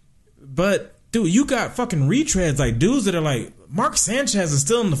 Yeah. But dude, you got fucking retreads like dudes that are like Mark Sanchez is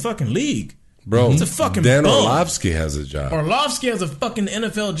still in the fucking league, bro. It's a fucking Dan bum. Orlovsky has a job. Orlovsky has a fucking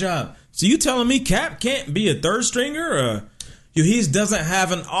NFL job. So you telling me Cap can't be a third stringer? Or he doesn't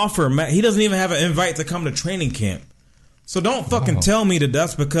have an offer. He doesn't even have an invite to come to training camp. So don't fucking tell me that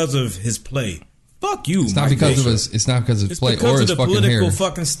that's because of his play. Fuck you. It's not because of his. It's not because of his play because or of his the fucking political hair.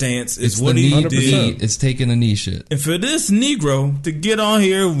 fucking stance. It's Is what the he knee, did. It's taking a knee shit. And for this Negro to get on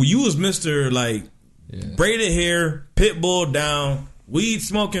here, you was Mr. like braided hair, pit bull down, weed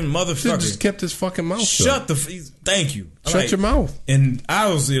smoking motherfucker. Just kept his fucking mouth shut. Shut the. Thank you. Shut your mouth. And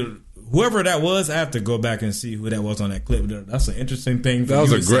I was whoever that was. I have to go back and see who that was on that clip. That's an interesting thing. That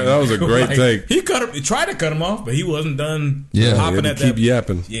was a great take. He tried to cut him off, but he wasn't done. Yeah, hopping at keep that.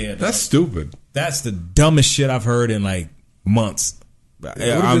 yapping. Yeah, that's stupid. That's the dumbest shit I've heard in like months. It would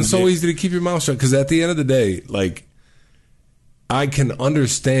have been so easy to keep your mouth shut because at the end of the day, like, I can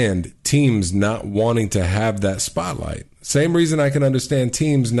understand teams not wanting to have that spotlight. Same reason I can understand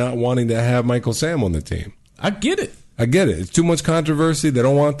teams not wanting to have Michael Sam on the team. I get it. It's too much controversy. They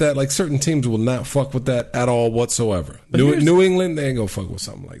don't want that. Like, certain teams will not fuck with that at all whatsoever. New England, they ain't gonna fuck with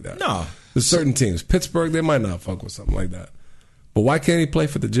something like that. No. There's certain teams. Pittsburgh, they might not fuck with something like that. But why can't he play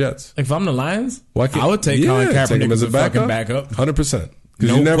for the Jets? If I'm the Lions, I would take Colin Kaepernick take him as a fucking backup. backup. 100%.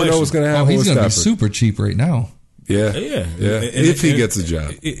 Because you never know what's going to happen. He's going to be super cheap right now. Yeah. Yeah. If he gets a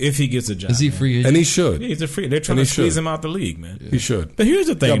job. If he gets a job. Is he free agent? And he should. Yeah, he's a free. They're trying to squeeze him out the league, man. He should. But here's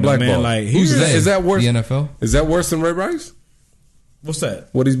the thing, though, man. Like, is that worse? The NFL? Is that worse than Ray Rice? What's that?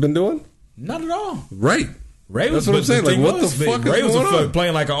 What he's been doing? Not at all. Right. Ray was. That's what I'm saying. Like, what the fuck Ray is was going on?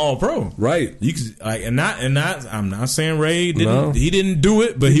 playing like an All Pro. Right. You could like, and not. I'm not saying Ray didn't. No. He didn't do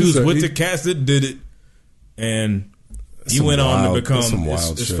it, but he was with the cats that did it, and he went on to become.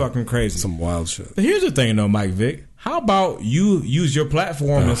 It's fucking crazy. Some wild shit. But here's the thing, though, Mike Vick. How about you use your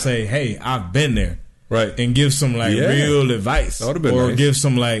platform and say, "Hey, I've been there," right, and give some like real advice, that would have been or nice. give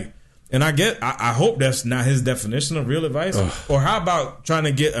some like. And I hope that's not his definition of real advice. Or how about trying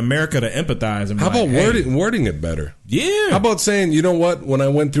to get America to empathize? And how about wording it better? Yeah. How about saying, you know what? When I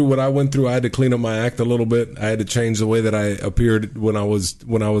went through what I went through, I had to clean up my act a little bit. I had to change the way that I appeared when I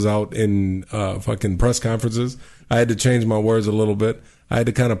was out in fucking press conferences. I had to change my words a little bit. I had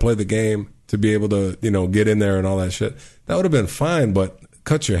to kind of play the game to be able to, get in there and all that shit. That would have been fine, but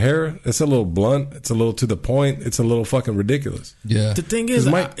cut your hair. It's a little blunt. It's a little to the point. It's a little fucking ridiculous. Yeah. The thing is,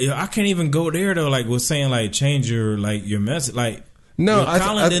 I can't even go there though. Like was saying, like change your message. Like no,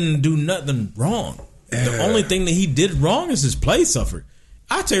 Colin didn't do nothing wrong. The only thing that he did wrong is his play suffered.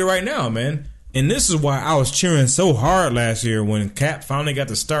 I tell you right now, man. And this is why I was cheering so hard last year when Cap finally got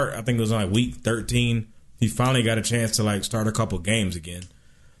to start. I think it was on like week 13. He finally got a chance to like start a couple games again.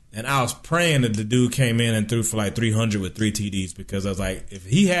 And I was praying that the dude came in and threw for like 300 with 3 TDs because I was like, if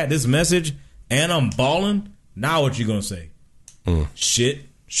he had this message and I'm balling, now what you gonna say? Shit,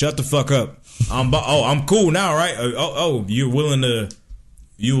 shut the fuck up. I'm cool now, right? You're willing to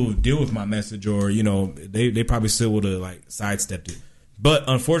deal with my message, or they probably still would have like sidestepped it. But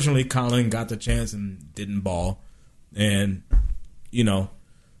unfortunately, Colin got the chance and didn't ball, and now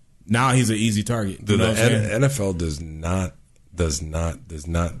he's an easy target. The NFL does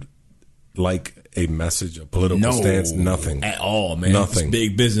not like a message, a political stance, nothing at all, man. Nothing. It's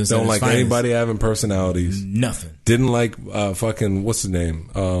big business. Don't like anybody having personalities. Nothing. Didn't like fucking what's his name,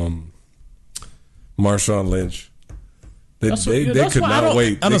 Marshawn Lynch. They could not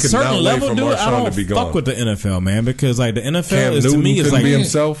wait. On they a could certain not level, wait for dude, I Marshawn don't to be fuck gone. with the NFL, man, because like the NFL Cam is Newton to me is like be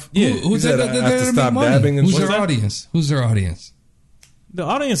himself. Yeah, Who's I have to stop dabbing and Who's shit. their audience? Who's their audience? The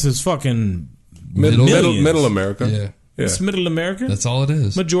audience is fucking Middle America. Yeah. It's middle America. That's all it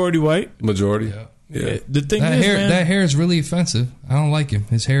is. Majority white. Majority. Yeah. The thing that is, hair, man, that hair is really offensive. I don't like him.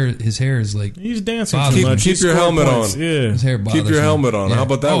 His hair is like he's dancing too bothers me. much. Keep your helmet on. Yeah. His hair bothers Keep your me. helmet on. Yeah. How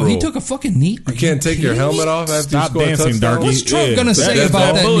about that? Oh, rule? he took a fucking knee. You can't take your helmet off after Stop you score dancing, a touchdown. Darky. What's Trump Yeah, gonna say that's about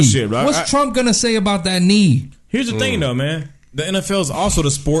all that bullshit, knee? right? What's Trump gonna say about that knee? Here's the thing, though, man. The NFL is also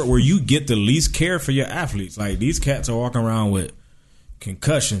the sport where you get the least care for your athletes. Like these cats are walking around with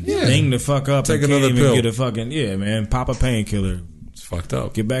concussions, ding the fuck up, Take and another can't even pill. get a fucking man. Pop a painkiller. It's fucked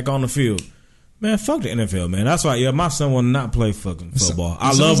up. Get back on the field. Man, fuck the NFL, man. That's why, my son will not play fucking football.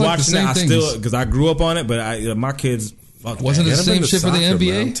 I love watching it. I still, because I grew up on it, but my kids, fuck Wasn't that. it the same shit for the Soccer, NBA?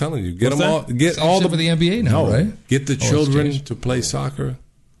 man. I'm telling you, get What's them all. that? Get Same all shit the for the NBA now, right? Get the it's children changed. to play soccer.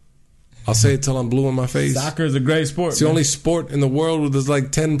 I'll say it till I'm blue in my face. Soccer is a great sport. It's the only sport in the world where there's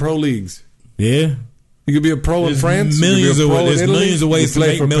like 10 pro leagues. Yeah. You could be a pro in France. Millions you of could be a pro in there's Italy, millions of you ways can to play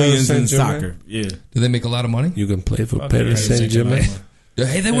make for millions in Paris Saint-Germain. soccer. Yeah. Do they make a lot of money? You can play for Fuck Paris yeah. Saint-Germain.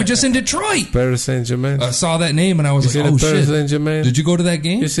 Hey, they were just in Detroit. Paris Saint-Germain. I saw that name and I was You like, see the oh Paris shit. Saint-Germain? Did you go to that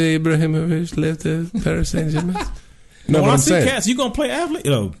game? You see Ibrahimovic left at Paris Saint-Germain? No, when but I I'm see saying cats, you gonna play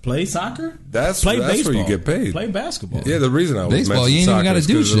athlete? Play soccer? that's play where baseball. you get paid. Play basketball. Yeah, the reason I was Baseball, mentioning you ain't even soccer gotta is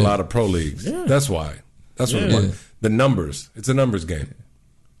do 'cause there's a shit. lot of pro leagues. Yeah. That's why. That's what Yeah. it was. The numbers. It's a numbers game.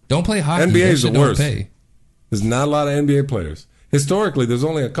 Don't play hockey. NBA That is the shit don't worst. pay. There's not a lot of NBA players. Historically, there's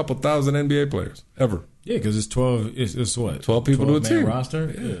only a couple thousand NBA players ever. Yeah, because it's 12. It's what? 12 people to a 12-man team.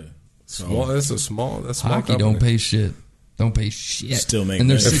 roster. Yeah. Small. That's a small. That's small. Hockey company. don't pay shit. Don't pay shit. Still make and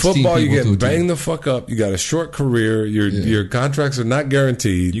there's In 16 football, you people to get a team. banged the fuck up. You got a short career. Your contracts are not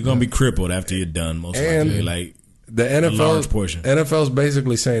guaranteed. You're gonna be crippled after you're done. Most And likely, like the a large NFL. portion. NFL's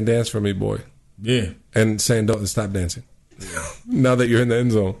basically saying, "Dance for me, boy," Yeah. and saying, "Don't stop dancing." Now that you're in the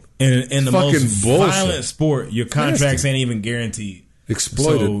end zone, In the Fucking most bullshit. violent sport, your contracts ain't even guaranteed.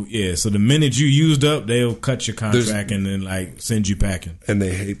 exploited, So yeah, so the minute you used up, they'll cut your contract and then like send you packing. and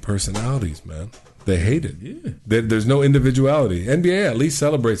they hate personalities, man. They hate it. Yeah, there's no individuality. NBA at least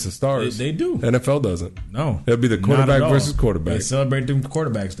celebrates the stars. They do. NFL doesn't. No, It'll be the not quarterback at all. versus quarterback. They celebrate them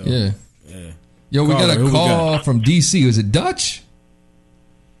quarterbacks though. Yeah. Yeah. Yo, we Caller, got who a we call got? from DC. Is it Dutch?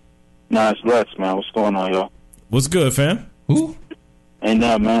 Nah, it's Lex, man. What's going on, y'all? What's good, fam? Who? Ain't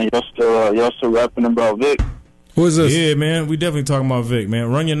that, man. Y'all still rapping about Vic? Who is this? Yeah, man. We definitely talking about Vic, man.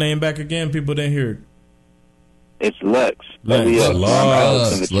 Run your name back again. People didn't hear it. It's Lex. Lex. I'm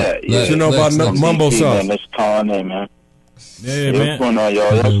Alex in the chat. What you know about Mumbo sauce? Man, let's call name, man. Yeah, What's going on,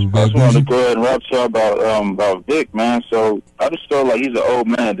 y'all? I just wanted to go ahead and rap to y'all about Vic, man. So I just feel like he's an old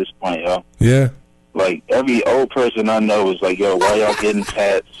man at this point, y'all. Yeah. Like, every old person I know is like, yo, why y'all getting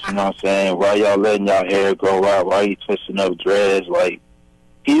tats? You know what I'm saying? Why y'all letting y'all hair grow out? Why you twisting up dreads? Like,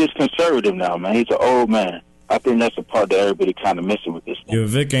 he is conservative now, man. He's an old man. I think that's the part that everybody kind of missing with this. Yo,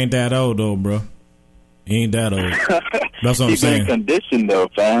 Vic ain't that old, though, bro. He ain't that old. That's what I'm He's been saying. conditioned, though,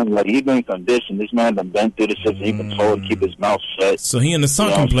 fam. Like, he been conditioned. This man done been through the shit. He been told to keep his mouth shut. So he in the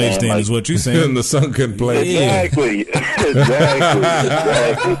sunken You know what I'm place saying? then, Like- is what you saying. In the sunken place. Exactly. Exactly.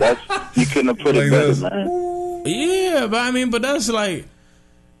 That's, you couldn't have put it better, man. Yeah, but I mean, but that's like,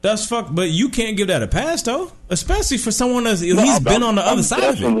 that's fuck. But you can't give that a pass, though. Especially for someone that's, he's been on the other side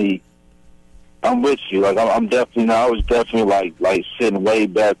of it. I'm with you. Like, I'm definitely, I was definitely like sitting way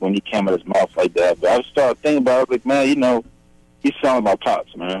back when he came out his mouth like that. But I started thinking about it, I was like, man, you know, he sounds like my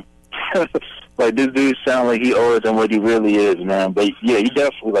pops, man. Like, this dude sounds like he older than what he really is, man. But yeah, he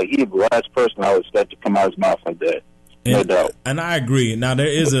definitely, like, he's the last person I would expect to come out his mouth like that. No doubt. And I agree. Now there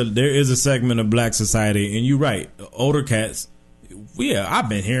is a segment of black society, and you're right. Older cats, yeah, I've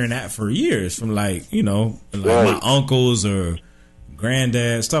been hearing that for years from like, you know, like my uncles or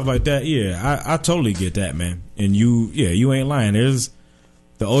granddad, stuff like that. Yeah, I totally get that, man. And you ain't lying. There's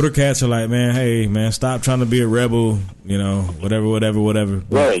the older cats are like, man, hey, man, stop trying to be a rebel, you know, whatever.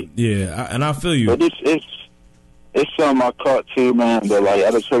 But, Right. yeah, and I feel you. But it's something I caught too, man. But like,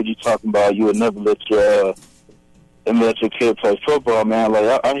 I just heard you talking about you would never let your kid play football, man.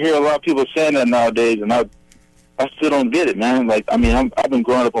 Like, I hear a lot of people saying that nowadays, and I still don't get it, man. Like, I mean, I've been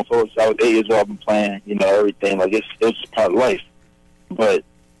growing up on football. I was 8 years old. I've been playing, you know, everything. Like, it's just part of life. But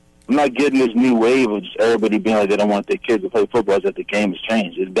I'm not getting this new wave of just everybody being like they don't want their kids to play football. Is that the game has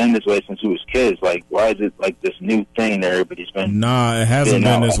changed? It's been this way since we was kids. Like, why is it like this new thing that everybody's been? Nah, it hasn't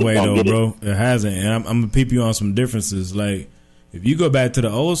Yeah, been no, this I just way don't though, get it. bro. It hasn't, and I'm gonna peep you on some differences. Like, if you go back to the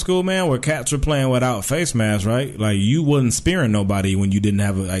old school, man, where cats were playing without face masks, right? Like, you wasn't spearing nobody when you didn't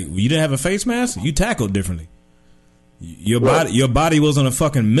have a face mask. You tackled differently. Your body wasn't a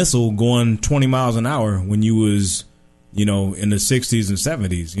fucking missile going 20 miles an hour when you was, you know, in the 60s and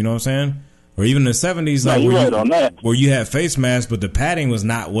 70s. You know what I'm saying? Or even the 70s, No, like you're right on that. where you had face masks, but the padding was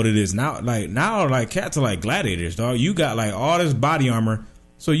not what it is now. Like cats are like gladiators, dog. You got like all this body armor,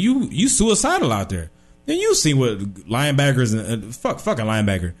 so you suicidal out there. Then you see what linebackers and fucking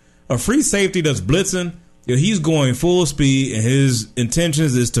linebacker, a free safety that's blitzing. You know, he's going full speed, and his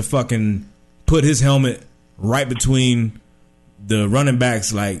intentions is to fucking put his helmet right between the running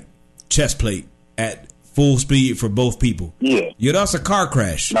back's like chest plate at full speed for both people. Yeah, that's a car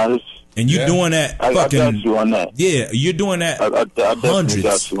crash. Now this. And you're doing that I fucking... got you on that. Yeah, you're doing that I definitely hundreds.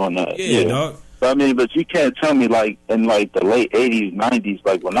 got you on that. Yeah, dog. But I mean, but you can't tell me, like, in, like, the late 80s, 90s,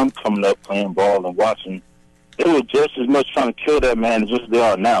 like, when I'm coming up playing ball and watching, it was just as much trying to kill that man as just they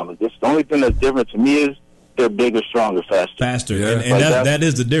are now. Like, it's the only thing that's different to me is they're bigger, stronger, faster. Yeah. And Like, that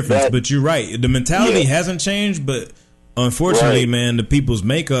is the difference. But you're right. The mentality hasn't changed, but unfortunately, man, the people's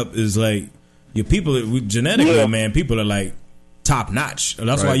makeup is like... Your people, genetically, man, people are like... top notch.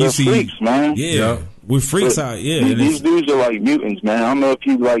 That's why you They're see freaks, man. Yeah, we're freaks out. Yeah, These dudes are like mutants, man. I don't know if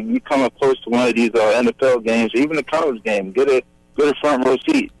you come up close to one of these NFL games, or even a college game. Get Go to front row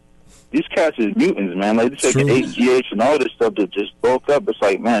seat. These cats is mutants, man. Like, they take HGH and all this stuff to just bulk up. It's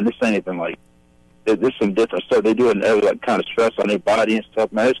like, man, this ain't even like, there's some different stuff. They do it and like kind of stress on their body and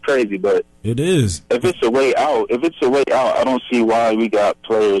stuff, man. It's crazy, but it is. If it's a way out, I don't see why we got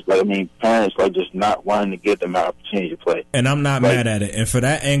players, like, I mean, parents, like, just not wanting to give them an opportunity to play. And I'm not mad at it. And for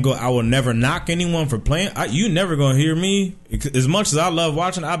that angle, I will never knock anyone for playing. You never gonna hear me. As much as I love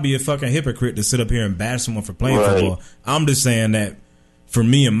watching, I'd be a fucking hypocrite to sit up here and bash someone for playing football. I'm just saying that for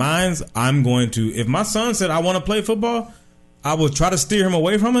me and mines, I'm going to, if my son said I want to play football, I would try to steer him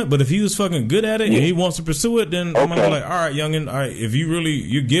away from it, but if he was fucking good at it and he wants to pursue it, then I'm gonna be like, all right, youngin, all right, if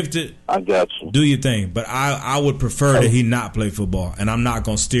you're gifted, I got you. Do your thing. But I would prefer that he not play football, and I'm not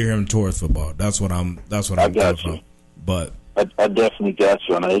gonna steer him towards football. That's what I'm got you. But I definitely got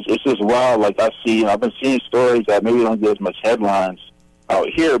you on it. It's just wild. Like, I've been seeing stories that maybe don't get as much headlines out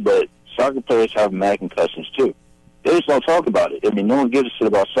here, but soccer players have mad concussions too. They just don't talk about it. I mean, no one gives a shit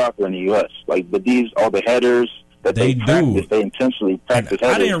about soccer in the U.S. Like, but all the headers that they practice, they intentionally practice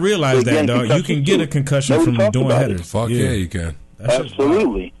headers. I didn't realize that, dog. You can get a concussion from doing headers. Fuck yeah, you can.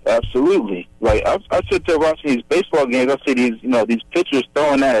 Absolutely. Like, I sit there watching these baseball games. I see these pitchers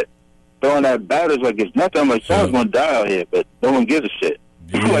throwing that batters like it's nothing. I'm like, someone's gonna die out here, but no one gives a shit.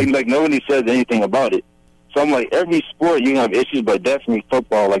 like nobody says anything about it. So I'm like, every sport you have issues, but definitely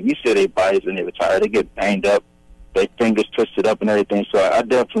football. Like you said, they bias and they retire. They get banged up. Their fingers twisted up and everything. So I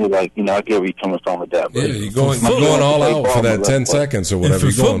definitely I get where you're coming from with that. Yeah, you're going all out for that 10 seconds or whatever.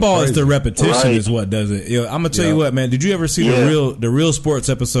 And for football, it's the repetition is what does it. I'm gonna tell you what, man. Did you ever see the real sports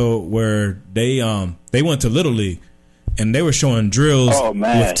episode where they went to Little League and they were showing drills with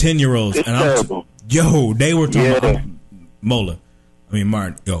 10-year-olds? It's and terrible. They were talking about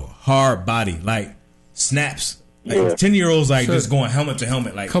Martin. Hard body, like snaps. Like 10-year-olds, like just going helmet to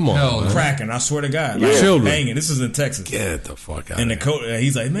helmet, like come on, cracking. I swear to God, like children banging. This is in Texas. Get the fuck out. And the coach,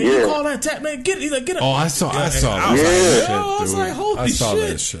 he's like, man, you call that tap, man? Get it. He's like, get it. Oh, I saw. I was like, holy shit. I saw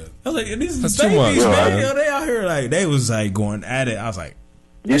that shit. I was like, these That's babies, too much, man. They out here like they was like going at it. I was like,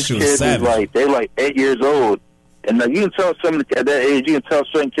 these kids is like they're like 8 years old, and like you can tell some at that age, you can tell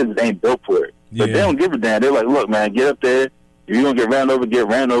certain kids ain't built for it, but they don't give a damn. They're like, look, man, get up there. If you're gonna get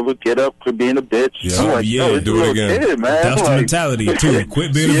ran over, get up, quit being a bitch. Yeah, I'm like, do it again. Kid, man. That's the mentality too.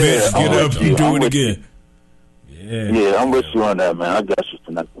 Quit being a bitch, get up, and do it again. Yeah, I'm with you on that, man. I got you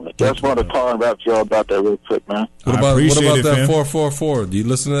for nothing. Just want to call and rap to y'all about that real quick, man. What about that 444? Do you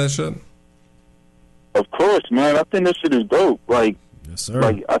listen to that shit? Of course, man. I think this shit is dope. Like, yes, sir.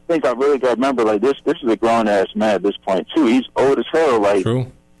 Like, I think I really got to remember, like, this is a grown ass man at this point too. He's old as hell. Like,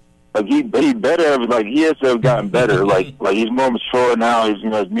 true. Like he better, like he has to have gotten better. like he's more mature now. His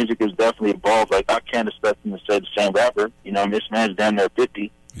music has definitely evolved. Like I can't expect him to say the same rapper. This man's damn near 50.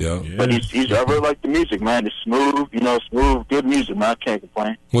 Yeah. But I really like the music, man. It's smooth, smooth, good music, man. I can't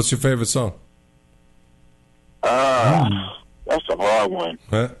complain. What's your favorite song? That's a hard one.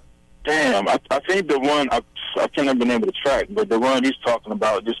 Huh? Damn, I think the one I can't remember the name of the track, but the one he's talking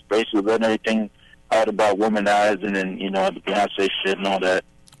about, just basically letting everything out about womanizing and the Beyonce shit and all that.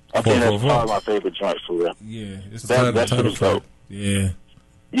 I think that's probably my favorite joint for real. Yeah, that shit is dope. Yeah,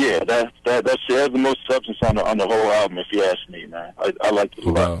 that shit has the most substance on the whole album. If you ask me, man, I like it a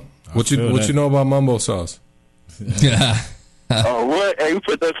lot. What you know about Mambo Sauce? Yeah. Oh, what? Hey, we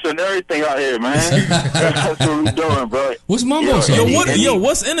put that shit and everything out here, man. That's what we doing, bro. What's Mambo Sauce?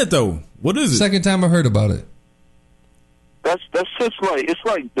 What's in it though? What is it? Second time I heard about it. That's just it's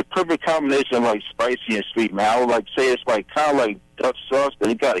like the perfect combination of like spicy and sweet, man. I would like say it's like kind of like Dutch sauce,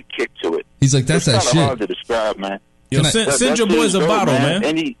 but it got a kick to it. He's like, that's that shit. It's kind of hard to describe, man. Send your boys a bottle, man.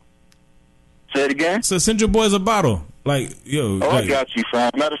 Say it again. So send your boys a bottle, like I got you,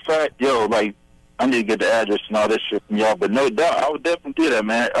 fam. Matter of fact, like I need to get the address and all this shit from y'all, but no doubt I would definitely do that,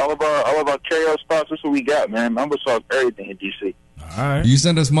 man. All of our carryout spots, that's what we got, man. Mambo Sauce, everything in DC. All right. You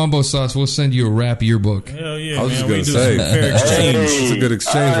send us Mambo Sauce, we'll send you a rap yearbook. Hell yeah, I was man. just gonna say, fair exchange. It's a good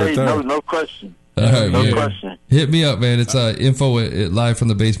exchange right there. No question. All right, no question. Hit me up, man. It's info at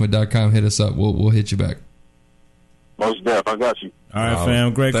livefromthebasement.com. Hit us up. We'll hit you back. Most def, I got you. All right,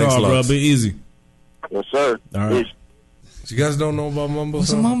 fam. Great call, bro. Be easy. Yes, sir. All right. You guys don't know about Mambo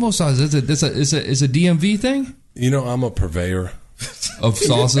What's Sauce? a Mambo Sauce? It's a DMV thing? I'm a purveyor. Of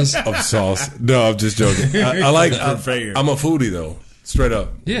sauces? Of sauce. No, I'm just joking. I'm a foodie though. Straight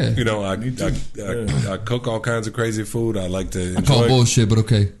up. Yeah. I cook all kinds of crazy food. I like to enjoy. I call bullshit, but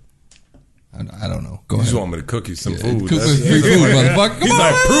okay. I don't know. Go ahead. You just want me to cook you some food. Cook free food, motherfucker. Come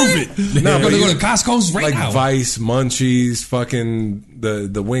on, prove it. No, I'm going to go to Costco's right now. Like Vice, Munchies, fucking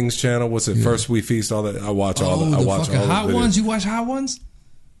the Wings channel. What's it? First We Feast, all that. I watch all that. I watch all the Hot videos. Ones? You watch Hot Ones?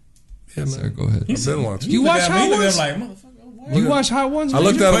 Yeah, man. Sorry, go ahead. I've been watching. You watch Hot Ones? Like, motherfucker, You watch Hot Ones? I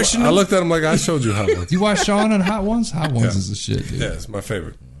looked at him like I showed you Hot Ones. You watch Sean on Hot Ones? Hot Ones is the shit, dude. Yeah, it's my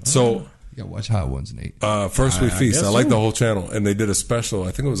favorite. So you gotta watch Hot Ones, Nate. First We Feast. I like so. the whole channel, and they did a special.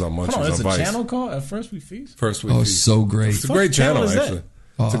 I think it was on Munchies Hold on, on it's a Vice. channel called At First We Feast? First We Oh, Feast. so great. It's a great channel, channel is actually.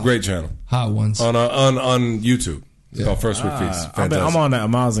 that? It's a great channel. Hot Ones on YouTube. It's called First We Feast. I'm on that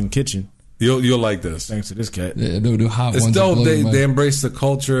Amazon Kitchen. You'll like this. Thanks to this cat. Yeah, do Hot It's Ones. dope. They embrace the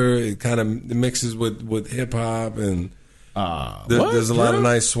culture. It kind of mixes with hip hop, and there's a lot of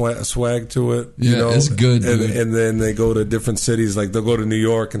nice swag to it. Yeah, you know? it's good, And, dude. and then they go to different cities. Like they'll go to New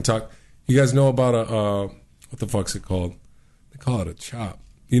York and talk. You guys know about what the fuck's it called? They call it a chop.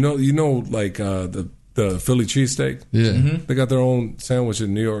 You know, like the Philly cheesesteak. Yeah, They got their own sandwich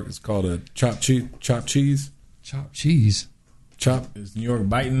in New York. It's called a chopped cheese. Chopped cheese. Chop. Is New York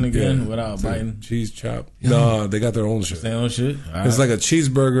biting again without biting? Cheese chop. No, they got their own shit. Their own shit? It's like a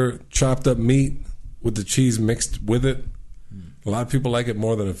cheeseburger, chopped up meat with the cheese mixed with it. A lot of people like it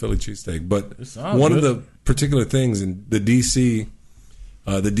more than a Philly cheesesteak. But one of the particular things in the DC,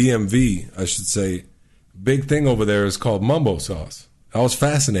 the DMV, I should say, big thing over there is called mumbo sauce. I was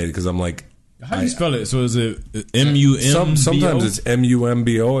fascinated because I'm like, how do you spell it? So is it M-U-M-B-O? Sometimes it's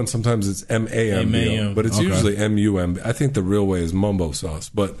M-U-M-B-O and sometimes it's M-A-M-B-O. But it's usually M-U-M. I think the real way is mumbo sauce.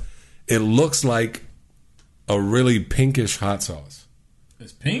 But it looks like a really pinkish hot sauce.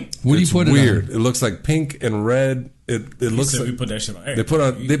 It's pink? What do you put weird. it on? It looks like pink and red. It looks like we put that shit on.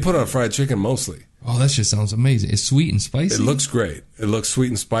 They put on fried chicken mostly. Oh, that shit sounds amazing. It's sweet and spicy. It looks great. It looks sweet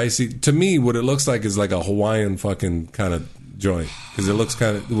and spicy. To me, what it looks like is like a Hawaiian fucking kind of joint. Because it looks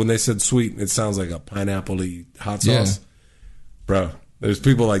kind of, when they said sweet, it sounds like a pineapple-y hot sauce. Yeah. Bro, there's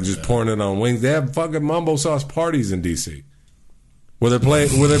people like just pouring it on wings. They have fucking mumbo sauce parties in DC. Where they play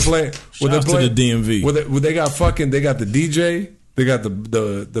to the DMV. Where they got the DJ. They got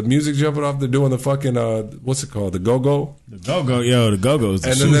the music jumping off. They're doing the fucking what's it called? The go-go. The go-go's.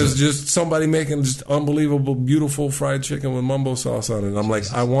 And then there's just somebody making just unbelievable, beautiful fried chicken with mumbo sauce on it. And I'm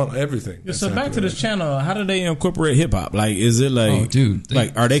like, I want everything. Yeah, so back to this channel, how do they incorporate hip hop? Like, is it like, oh, dude,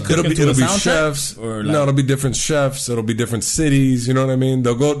 like, are they cooking to a be soundtrack? chefs, or like, no, it'll be different chefs. It'll be different cities. You know what I mean?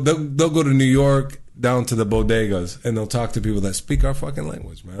 They'll go to New York, down to the bodegas, and they'll talk to people that speak our fucking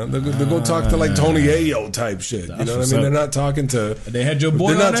language, man. They'll go talk to like Tony Ayo type shit. You know what I mean? They're not talking to. They had your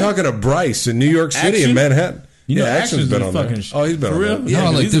boy. They're not talking to Bryce in New York City in Manhattan. You know, Action's been on there. Oh, he's been for real. on there.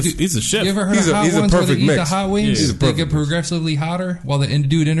 Yeah, no, like he's a chef. You ever heard of Hot he's a Ones where they perfect eat the mix. hot wings? Yeah, he's a They perfect get mix. progressively hotter while the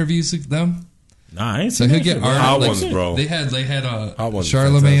dude interviews them. Nah, I ain't So seen he'll that get shit. Art. Hot Like, Ones, bro. They had Hot Ones,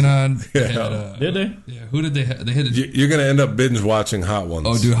 Charlemagne on. fantastic. They had, Did they? Yeah. Who did they have? They had. You're gonna end up binge watching Hot Ones.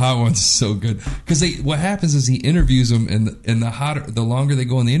 Oh, dude, Hot Ones is so good because what happens is he interviews them, and the longer they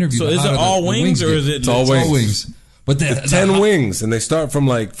go in the interview, So the is it hotter all the wings get. or is it? It's all wings. But It's 10 wings, and they start from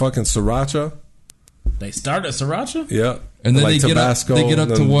like fucking sriracha. They start at sriracha. Yeah, And then like they Tabasco, get up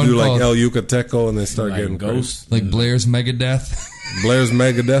to then one do like called- El Yucateco, and they start Like getting Ghost. crazy. like Blair's Megadeth. Blair's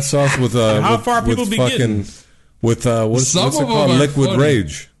Megadeth sauce with How with, far people with be fucking getting? with what's Some it of them called? are Liquid funny.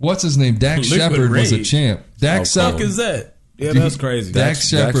 Rage. What's his name? Dax Liquid Shepard was a Rage. champ. Dax Oh, Fuck Shepard. is that? Yeah, that's crazy. Dax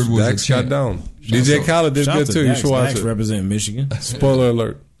Shepard was Dax a got champ. down. DJ Khaled did Shout good out too. Dax. You should watch Dax it. representing Michigan. Spoiler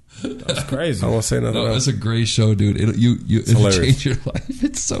alert. That's crazy. I won't say nothing No, else. it's a great show, dude. It'll hilarious. change your life.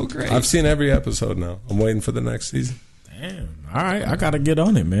 It's so great. I've seen every episode now. I'm waiting for the next season. Damn. All right, I gotta get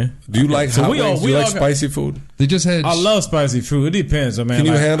on it, man. Do you like So hot we all- wings? Do we you all like got- spicy food? They just had. I love spicy food. It depends, man. Can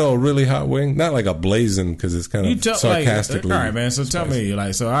you like, handle a really hot wing? Not like a blazing because it's kind You of tell, sarcastically. all right, man. So tell me,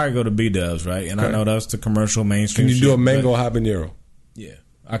 like, so I go to B Dubs, right? And I Okay. know that's the commercial mainstream. Can you do shit, a mango but- habanero? Yeah,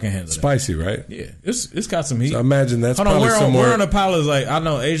 I can handle that. Spicy, right? Yeah, it's got some heat. So imagine that's Hold on, probably where somewhere. on the palette is like I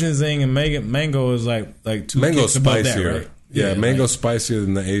know Asian Zing and mango is like two Mango's kicks above spicier. that, right? Yeah, mango's like, spicier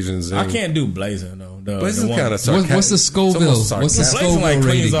than the Asian Zing. I can't do blazing though. Blazing one- kind of sarcastic. What's the Scoville? What's the blazing Scoville like cleans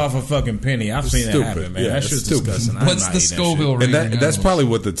rating? off a fucking penny. I've seen that stupid. happen, man. Yeah, that it's shit's stupid. disgusting. I'm What's not the eating that Scoville shit. rating? And that's probably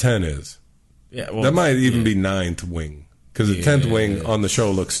what the 10 is. Yeah, well, That might even yeah. be 9th wing. Because the 10th wing on the show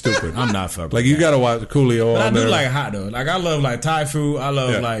looks stupid. I'm not fucking. Like, you got to watch Coolio But I on do there. like hot though. Like I love like Thai food. I love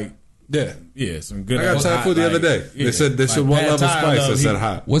Yeah. some good. I got Thai hot, food the like, other day. yeah. They said Like one pad level Thai, I spice. I love said heat.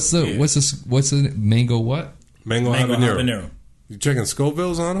 hot. What's the mango what? Mango Mango habanero. habanero. You checking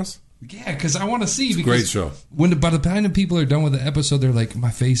Scovilles on us? Yeah, because I want to see. Because Great show. By the time the people are done with the episode, they're like,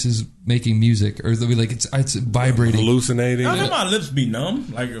 my face is making music, or they'll be like, it's vibrating, hallucinating. How come my lips be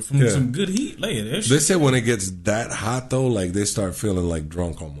numb? Like from some good heat. Look at this. They say when it gets that hot though, like they start feeling like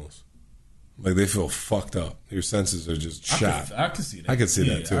drunk almost. Like they feel fucked up. Your senses are just shot. I can see that. I can see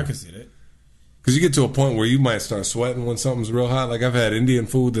that too. I can see that. Because you get to a point where you might start sweating when something's real hot. Like I've had Indian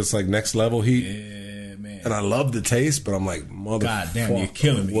food that's like next level heat. Yeah, man. And I love the taste, but I'm like, God damn, you're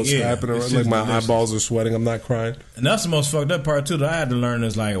killing me. What's Yeah, happening? it's Like just my delicious. eyeballs are sweating. I'm not crying. And that's the most fucked up part too that I had to learn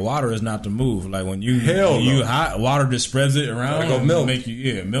is like water is not the move. Like when you Hell when you no. hot, water just spreads it around. Gotta go and milk. Make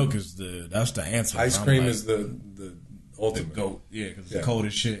you milk is that's the answer. Ice I'm cream like, is the ultimate. goat. Yeah, because it's cold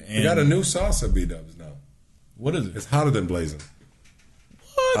as shit. We got a new sauce at B-Dubs now. What is it? It's hotter than blazing.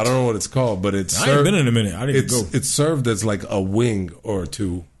 What? I don't know what it's called, but it's I ain't been in a minute. I didn't go. It's served as like a wing or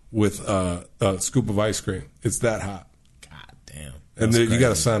two with a scoop of ice cream. It's that hot. God damn. And then you got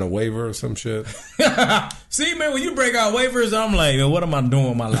to sign a waiver or some shit. See, man, when you break out wafers, I'm like, man, what am I doing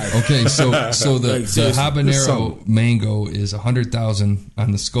with my life? Okay, so the Like, seriously, there's habanero some- mango is 100,000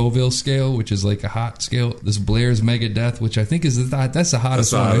 on the Scoville scale, which is like a hot scale. This Blair's Mega Death, which I think is that's the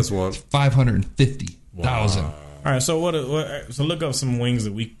hottest one. 550,000. All right, so what? So look up some wings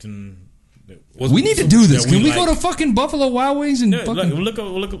that we can. We need to do this. that Can we like. go to fucking Buffalo Wild Wings and Yeah, fucking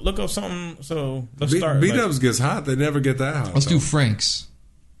look up something. So let's start. B-Dubs gets hot. They never get that hot. Let's though. do Frank's.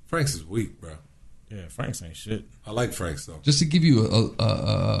 Frank's is weak, bro. Yeah, Frank's ain't shit. I like Frank's though. Just to give you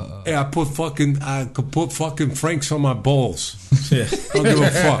Hey, I could put fucking Frank's on my balls. Yeah. I don't give a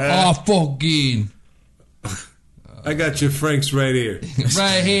fuck. Oh, fucking. I got your Frank's right here.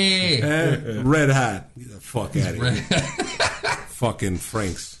 Right here. Red hot. Get the fuck out of here. Fucking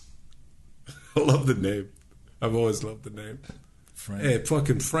Frank's. I love the name. I've always loved the name. Frank. Hey,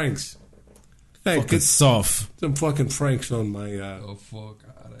 fucking Frank's. Hey, Fucking get soft. some fucking Frank's on my. Oh, fuck.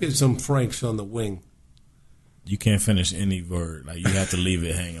 Get some Frank's on the wing. You can't finish any word. Like you have to leave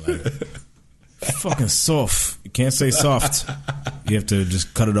it hanging. Like fucking soft. You can't say soft. You have to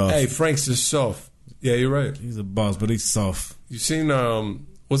just cut it off. Hey, Frank's is soft. Yeah, you're right. He's a boss, but he's soft. You seen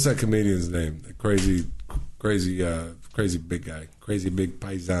what's that comedian's name? The crazy big guy, crazy big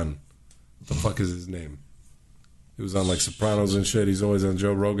paisan. What the fuck is his name? He was on like Sopranos and shit. He's always on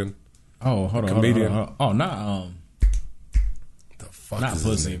Joe Rogan. Oh, hold on, comedian. Hold on. Oh, not the fuck not is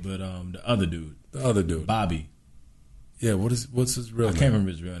his pussy, name? but the other dude, Bobby. Yeah, what's his real name? I can't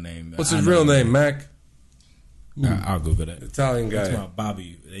remember his real name. What's his real name? Mac. I'll Google that. Italian guy. That's about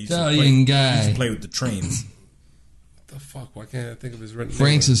Bobby. They used Italian to play, guy. He used to play with the trains. What the fuck? Why can't I think of his written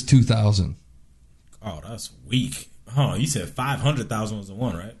Frank's name? is 2,000. Oh, that's weak. Huh? You said 500,000 was the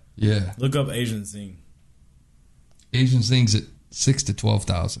one, right? Yeah. Look up Asian Sing. Asian things at 6 to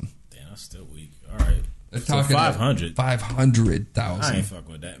 12,000. Damn, that's still weak. All right. They're So talking 500. 500,000. I ain't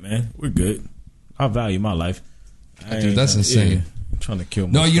fucking with that, man. We're good. I value my life. Dude, that's insane. Yeah, I'm trying to kill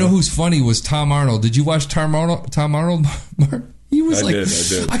No, myself. you know who's funny was Tom Arnold. Did you watch Tom Arnold? Mark? He was I like, did.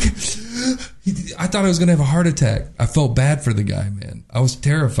 I thought I was gonna have a heart attack. I felt bad for the guy, man. I was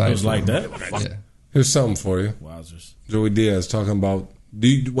terrified. It was for like him. that? Yeah. Here's something for you. Wowzers. Joey Diaz talking about.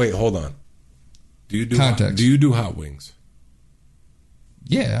 Wait? Hold on. Do you do Context. Do you do hot wings?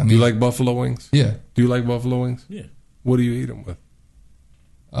 Yeah, I mean, Do you like buffalo wings? Yeah. Do you like buffalo wings? Yeah. What do you eat them with?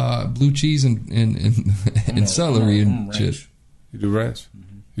 Blue cheese and celery and shit. You do ranch?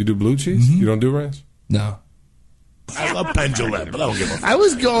 You do blue cheese? You don't do ranch? No. I love pendulum, but I don't give a fuck. I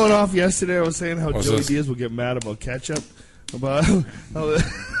was going off yesterday. I was saying how What's Joey this? Diaz will get mad about ketchup. About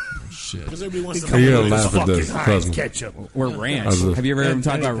Shit. Because everybody wants to Are you come gonna with laugh at fucking this? Heinz Trust me. ketchup. Or ranch. How's this? Have you ever heard him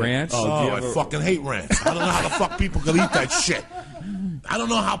talk about ranch? Oh, I fucking hate ranch. I don't know how the fuck people could eat that shit. I don't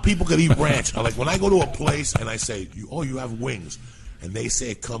know how people could eat ranch. Like when I go to a place and I say, you have wings, and they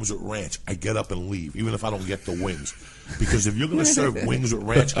say it comes with ranch, I get up and leave, even if I don't get the wings. Because if you're going to serve wings with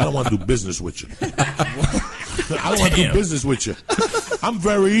ranch, I don't want to do business with you. I don't want to do business with you. I'm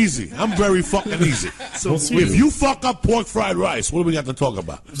very easy. I'm very fucking easy. So if you fuck up pork fried rice, what do we have to talk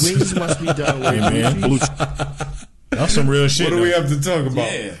about? wings must be done with man. blue cheese. That's some real shit. What do we have to talk about?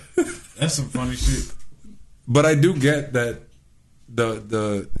 Yeah. That's some funny shit. But I do get that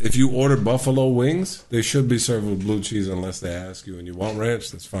the if you order buffalo wings, they should be served with blue cheese unless they ask you and you want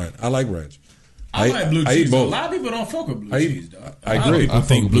ranch. That's fine. I like ranch. I like blue I cheese. eat both. A lot of people don't fuck with blue cheese, dog. I agree. I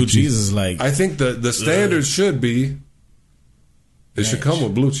think blue cheese is like. I think the standard should be. It should come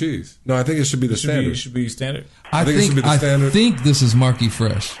with blue cheese. No, I think it should be the standard. It should be standard. I think it should be think the standard. this is Marky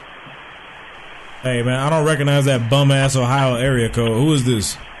Fresh. Hey man, I don't recognize that bum ass Ohio area code. Who is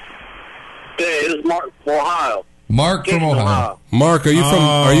this? Hey, this is Mark from Ohio. Mark from Ohio. Mark, are you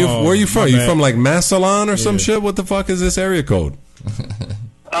from? Where are you from? my You bad. from like Massillon or some shit? What the fuck is this area code?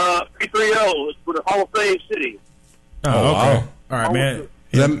 330 is for the Hall of Fame city. Oh, Oh, okay. wow. All right, man.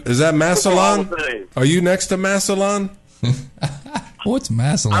 Is that Massillon? Hall of Fame. Are you next to Massillon? What's I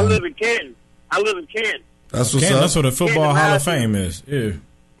Massillon? live in Canton. That's what's Canton, up. that's where the Football Hall of Fame is. Yeah.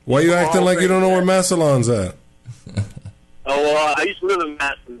 Why you acting like you don't know where Massillon's at? I used to live in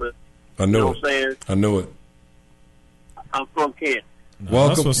Madison, but I you knew know it. what I'm saying? I knew it. I'm from Canton.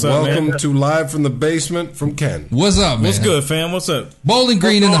 Welcome, what's up, welcome man. to Live from the Basement from Ken. What's up, man? What's good, fam? What's up? Bowling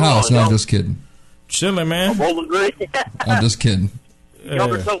Green in the house. No, I'm just kidding. Chilling, man. Bowling Green. I'm just kidding. Y'all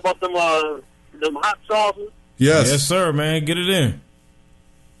been talking about them hot sauces? Yes, sir, man. Get it in.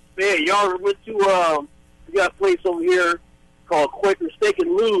 Man, y'all went to we got a place over here called Quaker Steak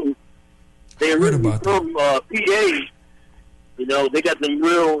and Lube. They're originally from PA. You know, they got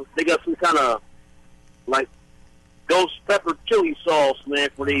some kind of like ghost pepper chili sauce, man,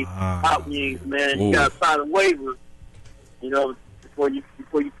 for the hot wings, man. You gotta sign a waiver, you know, before you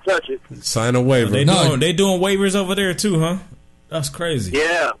touch it. Sign a waiver. They doing waivers over there too, huh? That's crazy.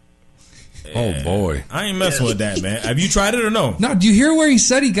 Yeah. Oh boy, I ain't messing with that, man. Have you tried it or no? No, do you hear where he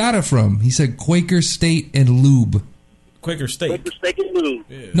said he got it from? He said Quaker State and Lube. Quaker State. Quaker Steak and Lube.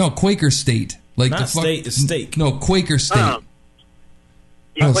 Yeah. No, Quaker State. Like Not the fuck, state, it's steak. No, Quaker State. Yeah,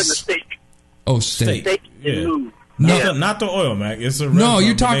 Oh, Quaker Steak. Oh, State. Steak and Yeah. Lube. No, Yeah. Not the oil, Mac. It's a No,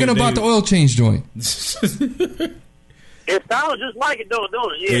 you're talking about the oil change joint. It sounds just like it, don't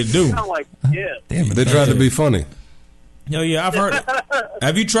it? Yeah, They do. It sound like, yeah. Damn it. They tried to be funny. Yo, yeah, I've heard it.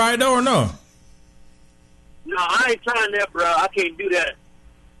 Have you tried though or no? No, I ain't trying that, bro. I can't do that.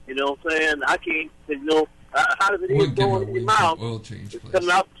 You know what I'm saying? I can't, you know, how does it even go in your mouth? It's coming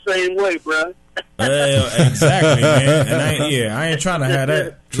out the same way, bro. Exactly, man. And I ain't trying to have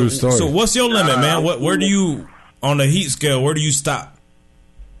that. True story. So what's your limit, man? Where do you, on the heat scale, where do you stop?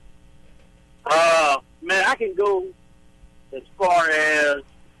 Man, I can go as far as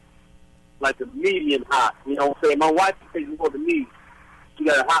like a medium hot. You know what I'm saying? My wife takes more than me. She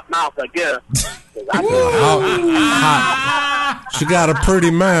got a hot mouth, I guess. 'Cause I Hot. She got a pretty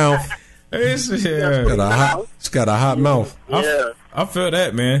mouth. It's got a hot mouth. Yeah. I feel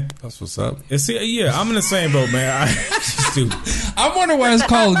that, man. That's what's up. Yeah, I'm in the same boat, man. I wonder why it's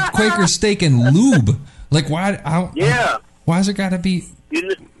called Quaker Steak and Lube. Like, why? Yeah. Why's it got to be?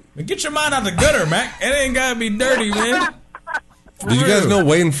 Get your mind out the gutter, Mac. It ain't got to be dirty, man. Did you guys know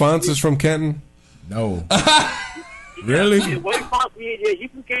Wayne Fonts is from Kenton? No. Really? Yeah, Wayne Fonts, yeah, you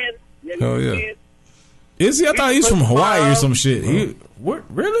can can. Yeah, Hell you yeah. can. Is he? I thought he's from Hawaii or some shit. What?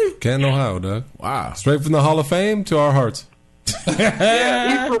 Really? Canton, Ohio, Doug. Wow. Straight from the Hall of Fame to our hearts.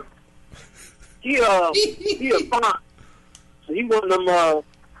 Yeah, he a font. So he one of them.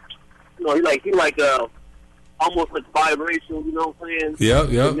 You know, he like almost like vibration. You know what I'm saying? Yep.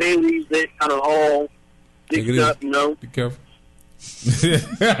 The ladies that kind of all Take it mixed up. easy. You know. Be careful.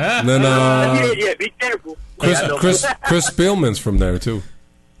 And then yeah, be careful. Chris Yeah, Spielman's from there too.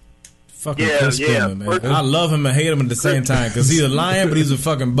 Fucking Chris Spielman, man. I love him and hate him at the same time because he's a lion, but he's a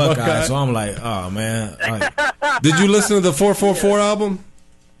fucking Buckeye. So I'm like, oh man. Did you listen to the 444 album?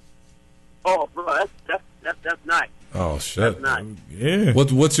 Oh, bro, that's nice. Oh shit. That's nice. Yeah.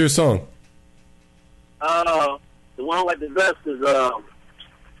 What's your song? The one I like the best is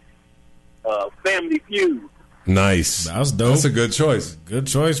Family Feud. Nice. That was dope. That's a good choice. Good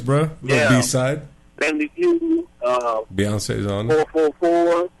choice, bro. Yeah. B side. Family Feud. Beyonce's on it.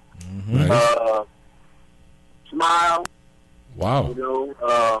 444. Nice. Smile. Wow. You know,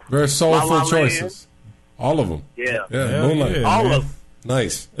 Very soulful La La Land. choices. All of them. Yeah. Yeah. Moonlight. yeah, all man. of them.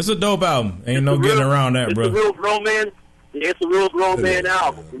 Nice. It's a dope album. Ain't no getting around that, It's bro. a real grown man. Yeah, it's a real grown man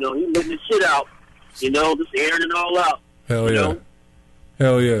album. You know, he's letting the shit out. You know, just airing it all out. Hell you yeah. know?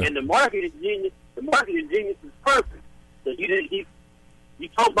 Hell yeah. And the marketing genius is perfect. So you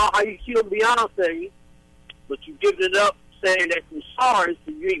talk about how you killed Beyonce, but you giving it up saying that you're sorry,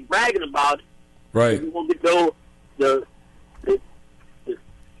 so you ain't bragging about it. Right. You won't get the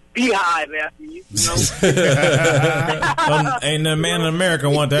beehive after you. You know? Ain't no man in America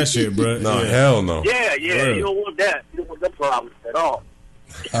want that shit, bro. No, hell no. Yeah. Word. You don't want that. You don't want that problem at all.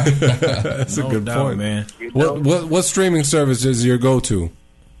 That's a No good doubt, point, man. You know? What streaming service is your go-to?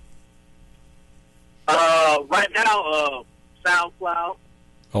 Right now, SoundCloud.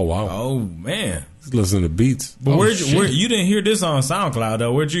 Oh wow. Oh man. Just listen to beats. But where you didn't hear this on SoundCloud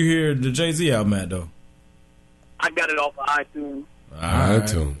though? Where'd you hear the Jay-Z album at though? I got it off of iTunes.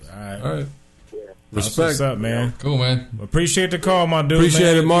 iTunes. All right. That's Respect. what's up, man. Cool, man. Appreciate the call, my dude.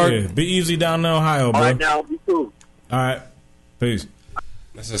 Appreciate man. it, Mark. Yeah. Be easy down in Ohio, bro. All right, now, be cool. All right. Peace.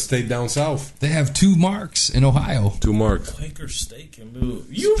 That's a state down south. They have 2 marks in Ohio. 2 marks. Quaker Steak and Lube.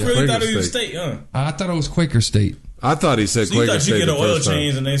 You really Quaker thought it was Steak. steak, huh? I thought it was Quaker State. I thought he said So you Quaker thought you State get the an oil first time.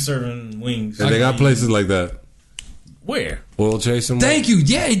 change and they serving wings. And they got places like that. Where? Oil chasing. Thank you.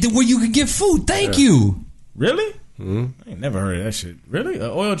 Yeah, where you can get food. Thank you. Really? Mm-hmm. I ain't never heard of that shit. Really?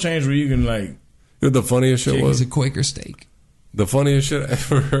 An oil change where you can like. You know what the funniest shit It's was? a Quaker Steak. The funniest shit I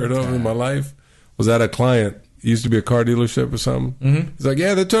ever heard of in my life was that a client used to be a car dealership or something. Mhm. He's like,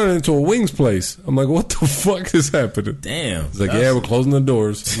 yeah, they're turning it into a wings place. I'm like, what the fuck is happening? Damn. He's like, yeah, we're closing the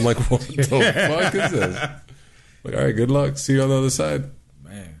doors. I'm like, what the fuck is this? Like, all right, good luck. See you on the other side.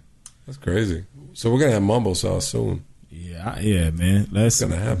 Man, that's crazy. So we're gonna have Mumbo Sauce soon. Yeah, man. That's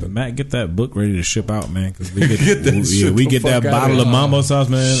gonna happen. Matt, get that book ready to ship out, man. Because we get, Get we the get that fuck bottle outta of here. Mambo Sauce,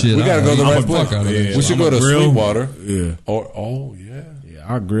 man. Shit, We gotta go to the I'm right a fuck out of place. there. We should go to grill. Sweetwater. Yeah. Or yeah.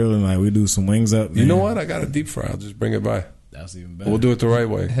 Our grill and like we do some wings up. You know man. what? I got a deep fry. I'll just bring it by. That's even better. We'll do it the right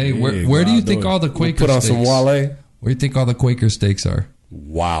way. Hey, Yeah, where do you I'll think do it. all the We'll Quaker put on steaks? some Wale. Where do you think all the Quaker steaks are?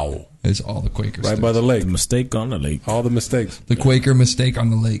 Wow. It's all the Quaker Right steaks. by the lake. The mistake on the lake. All the mistakes. The Quaker mistake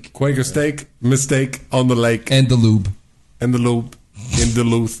on the lake. Quaker steak, mistake on the lake. And the lube. And the lube in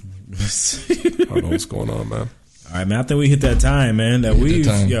Duluth. I don't know what's going on, man. All right, man. I think we hit that time, man. That We hit we've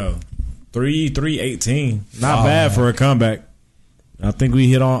that time. 3:18. Not bad for a comeback. I think we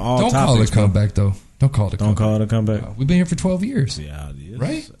hit on all Don't topics. call it a man. comeback, though. Don't call it a Don't comeback. call it a comeback. We've been here for 12 years. Yeah, it is.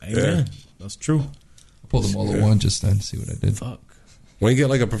 Right? Amen. That's true. I pulled them all at one just then. See what I did. Fuck. When you get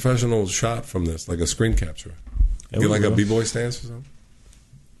like a professional shot from this, like a screen capture, Yeah, get we like a will. b-boy stance or something.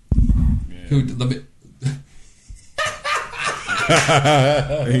 Dude, let me-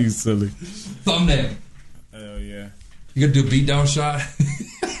 He's silly. Thumbnail. Hell yeah. You gotta do a beatdown shot.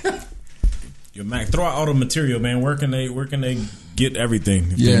 Yo, Mac, throw out all the material, man. Where can they get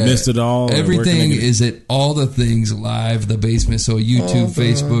everything? If they missed it all, where can they Everything get it? is at all the things live, the basement. So YouTube,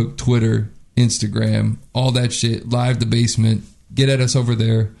 Facebook, Twitter, Instagram, all that shit. Live the basement. Get at us over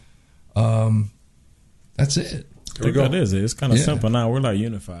there. That's it. I think that is it. It's kind of Yeah. simple now. We're like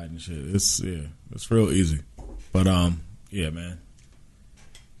unified and shit. It's real easy. But yeah, man.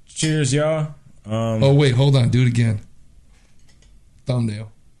 Cheers, y'all. Oh wait, hold on. Do it again.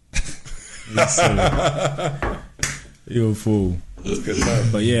 Thumbnail. You a fool. That's a good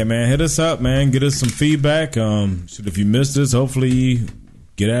time. But yeah, man, hit us up, man. Get us some feedback. Shit, if you missed us, hopefully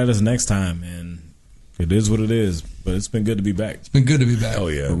get at us next time, man. It is what it is. But it's been good to be back. It's been good to be back. Oh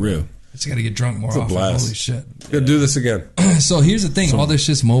yeah, For real. Just gotta get drunk more It's a often. blast. Holy shit. Gotta do this again. So here's the thing. All this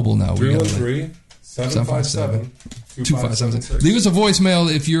shit's mobile now. We gotta, 313-757-2576. Leave us a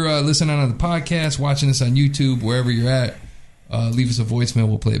voicemail if you're listening on the podcast, watching us on YouTube, wherever you're at. Leave us a voicemail.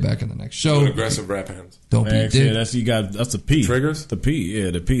 We'll play it back in the next show. Good aggressive rap hands. Don't be a Actually, dick. that's the P. Triggers? The P,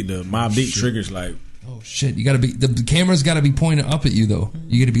 yeah, the P. The Mob Deep triggers like Oh shit! You gotta be the camera's gotta be pointed up at you though.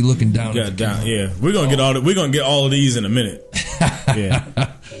 You gotta be looking down. got down. Yeah. We're gonna get all of these in a minute. Yeah.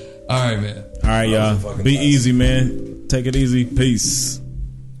 All right, man. All right, y'all. Be easy, man. Take it easy. Peace.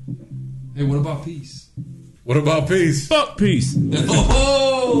 Hey, what about peace? What about peace? Fuck peace.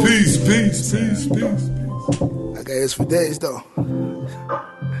 Oh, Peace, peace, peace, peace. I got this for days though.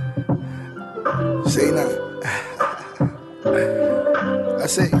 Say now. I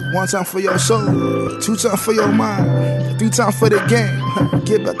say 1 time for your soul, 2 times for your mind, 3 times for the game.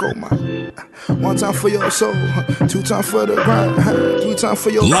 Get back on mine. 1 time for your soul, 2 times for the grind, 3 times for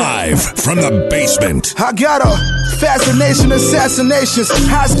your Live from the basement. I got a fascination, assassinations.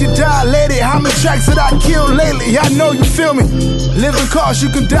 How's you dilated? How many tracks did I kill lately? I know you feel me. Living cars, you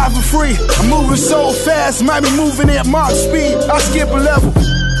can die for free. I'm moving so fast, might be moving at Mach speed. I skip a level.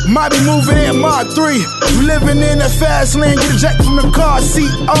 Might be moving at Mark 3. You living in the fast lane, get ejected from the car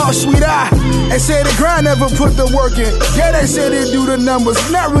seat. Oh, sweet eye. They say the grind never put the work in. Yeah, they say they do the numbers,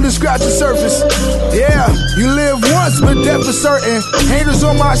 not really scratch the surface. Yeah, you live once, but death is certain. Haters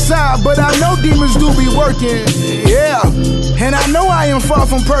on my side, but I know demons do be working. Yeah, and I know I am far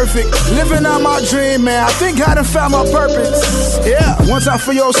from perfect. Living out my dream, man. I think I done found my purpose. Yeah, 1 time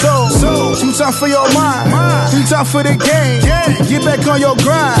for your soul, 2 times for your mind, 3 times for the game. Get back on your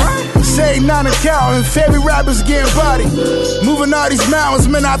grind. Say 9 account and favorite rappers getting body. Moving all these mountains,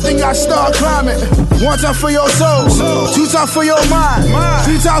 man, I think I start climbing. 1 time for your soul, 2 times for your mind,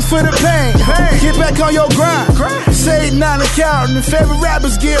 3 times for the pain. Get back on your grind. Say 9 account and favorite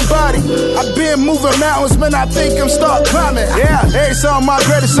rappers getting body. I've been moving mountains, man, I think I'm start climbing. Yeah, every song my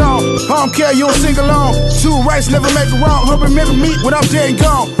greatest song. I don't care, you don't sing along. 2 rights never make a wrong. Hope remember me when I'm dead and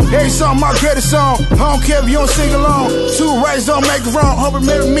gone. Every song my greatest song. I don't care if you don't sing along. 2 rights don't make a wrong. Hope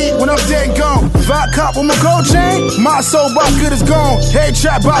remember me when I'm dead and gone. If I cop with my gold chain, my soul by good is gone. Hey,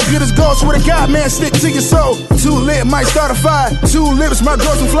 trap by good is gone. Swear to God, man, stick to your soul. 2 lit, might start a fire. 2 lips, might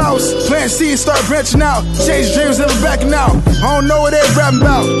grow some flowers. Plant seeds, start branching out. Change dreams, never backing out. I don't know what they rapping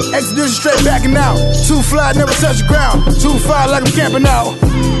about. Extradition straight backing out. 2 fly, never touch the ground. 2 fly like I'm camping out.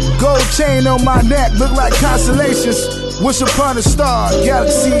 Gold chain on my neck, look like constellations. Wish upon a star,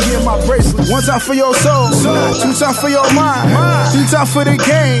 galaxy in my bracelet. One time for your soul, two times for your mind, three times for the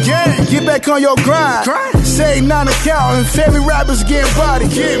game. Get back on your grind. Say non-account and favorite rappers getting body.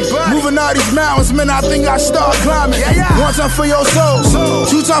 Moving all these mountains, man, I think I start climbing. One time for your soul,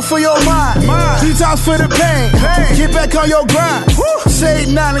 two times for your mind, three times for the pain. Get back on your grind. Say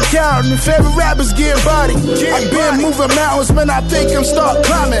non-account and favorite rappers getting body. I've been moving mountains, man, I think I'm start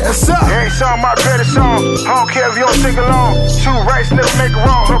climbing. What's up? Every song my greatest song. I don't care if you don't sing along. Two rights never make it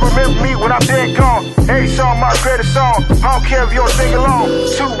wrong. Don't remember me when I'm dead gone. Every song my greatest song. I don't care if you don't sing along.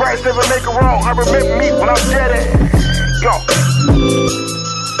 Two rights never make it wrong. I remember me when I'm dead. Go.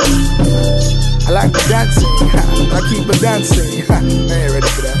 I like the dancing. I keep it dancing. I ain't ready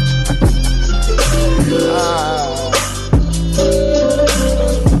for that.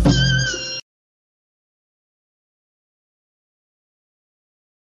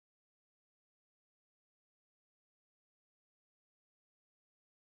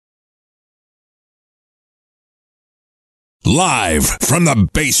 Live from the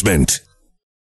basement.